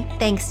Money.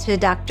 Thanks to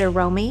Dr.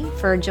 Romy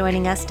for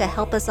joining us to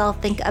help us all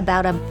think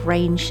about a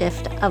brain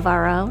shift of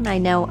our own. I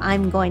know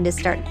I'm going to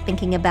start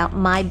thinking about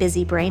my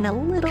busy brain a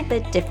little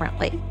bit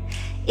differently.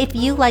 If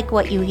you like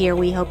what you hear,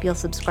 we hope you'll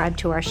subscribe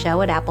to our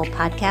show at Apple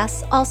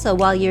Podcasts. Also,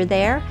 while you're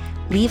there,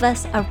 leave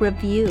us a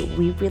review.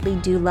 We really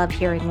do love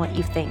hearing what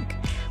you think.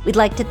 We'd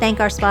like to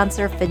thank our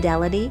sponsor,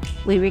 Fidelity.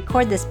 We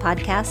record this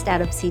podcast out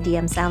of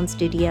CDM Sound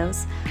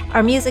Studios.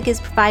 Our music is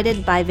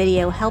provided by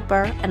Video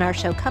Helper, and our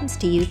show comes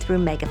to you through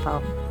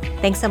Megaphone.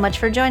 Thanks so much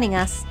for joining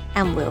us,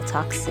 and we'll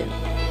talk soon.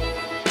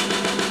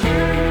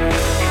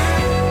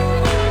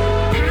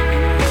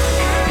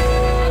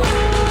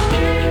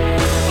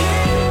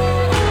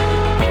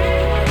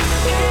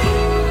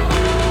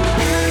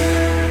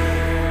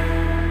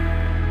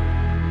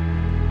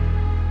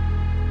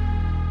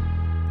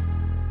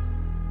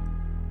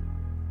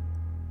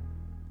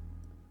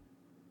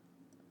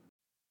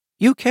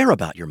 You care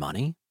about your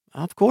money.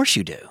 Of course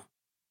you do.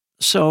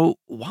 So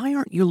why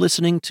aren't you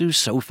listening to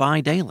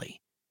SoFi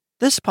Daily?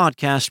 This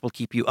podcast will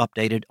keep you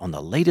updated on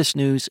the latest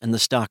news in the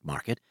stock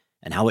market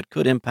and how it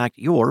could impact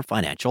your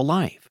financial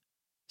life.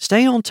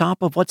 Stay on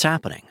top of what's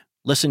happening.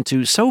 Listen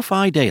to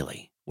SoFi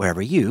Daily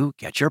wherever you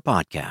get your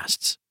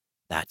podcasts.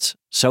 That's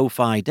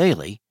SoFi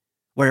Daily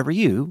wherever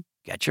you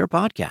get your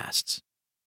podcasts.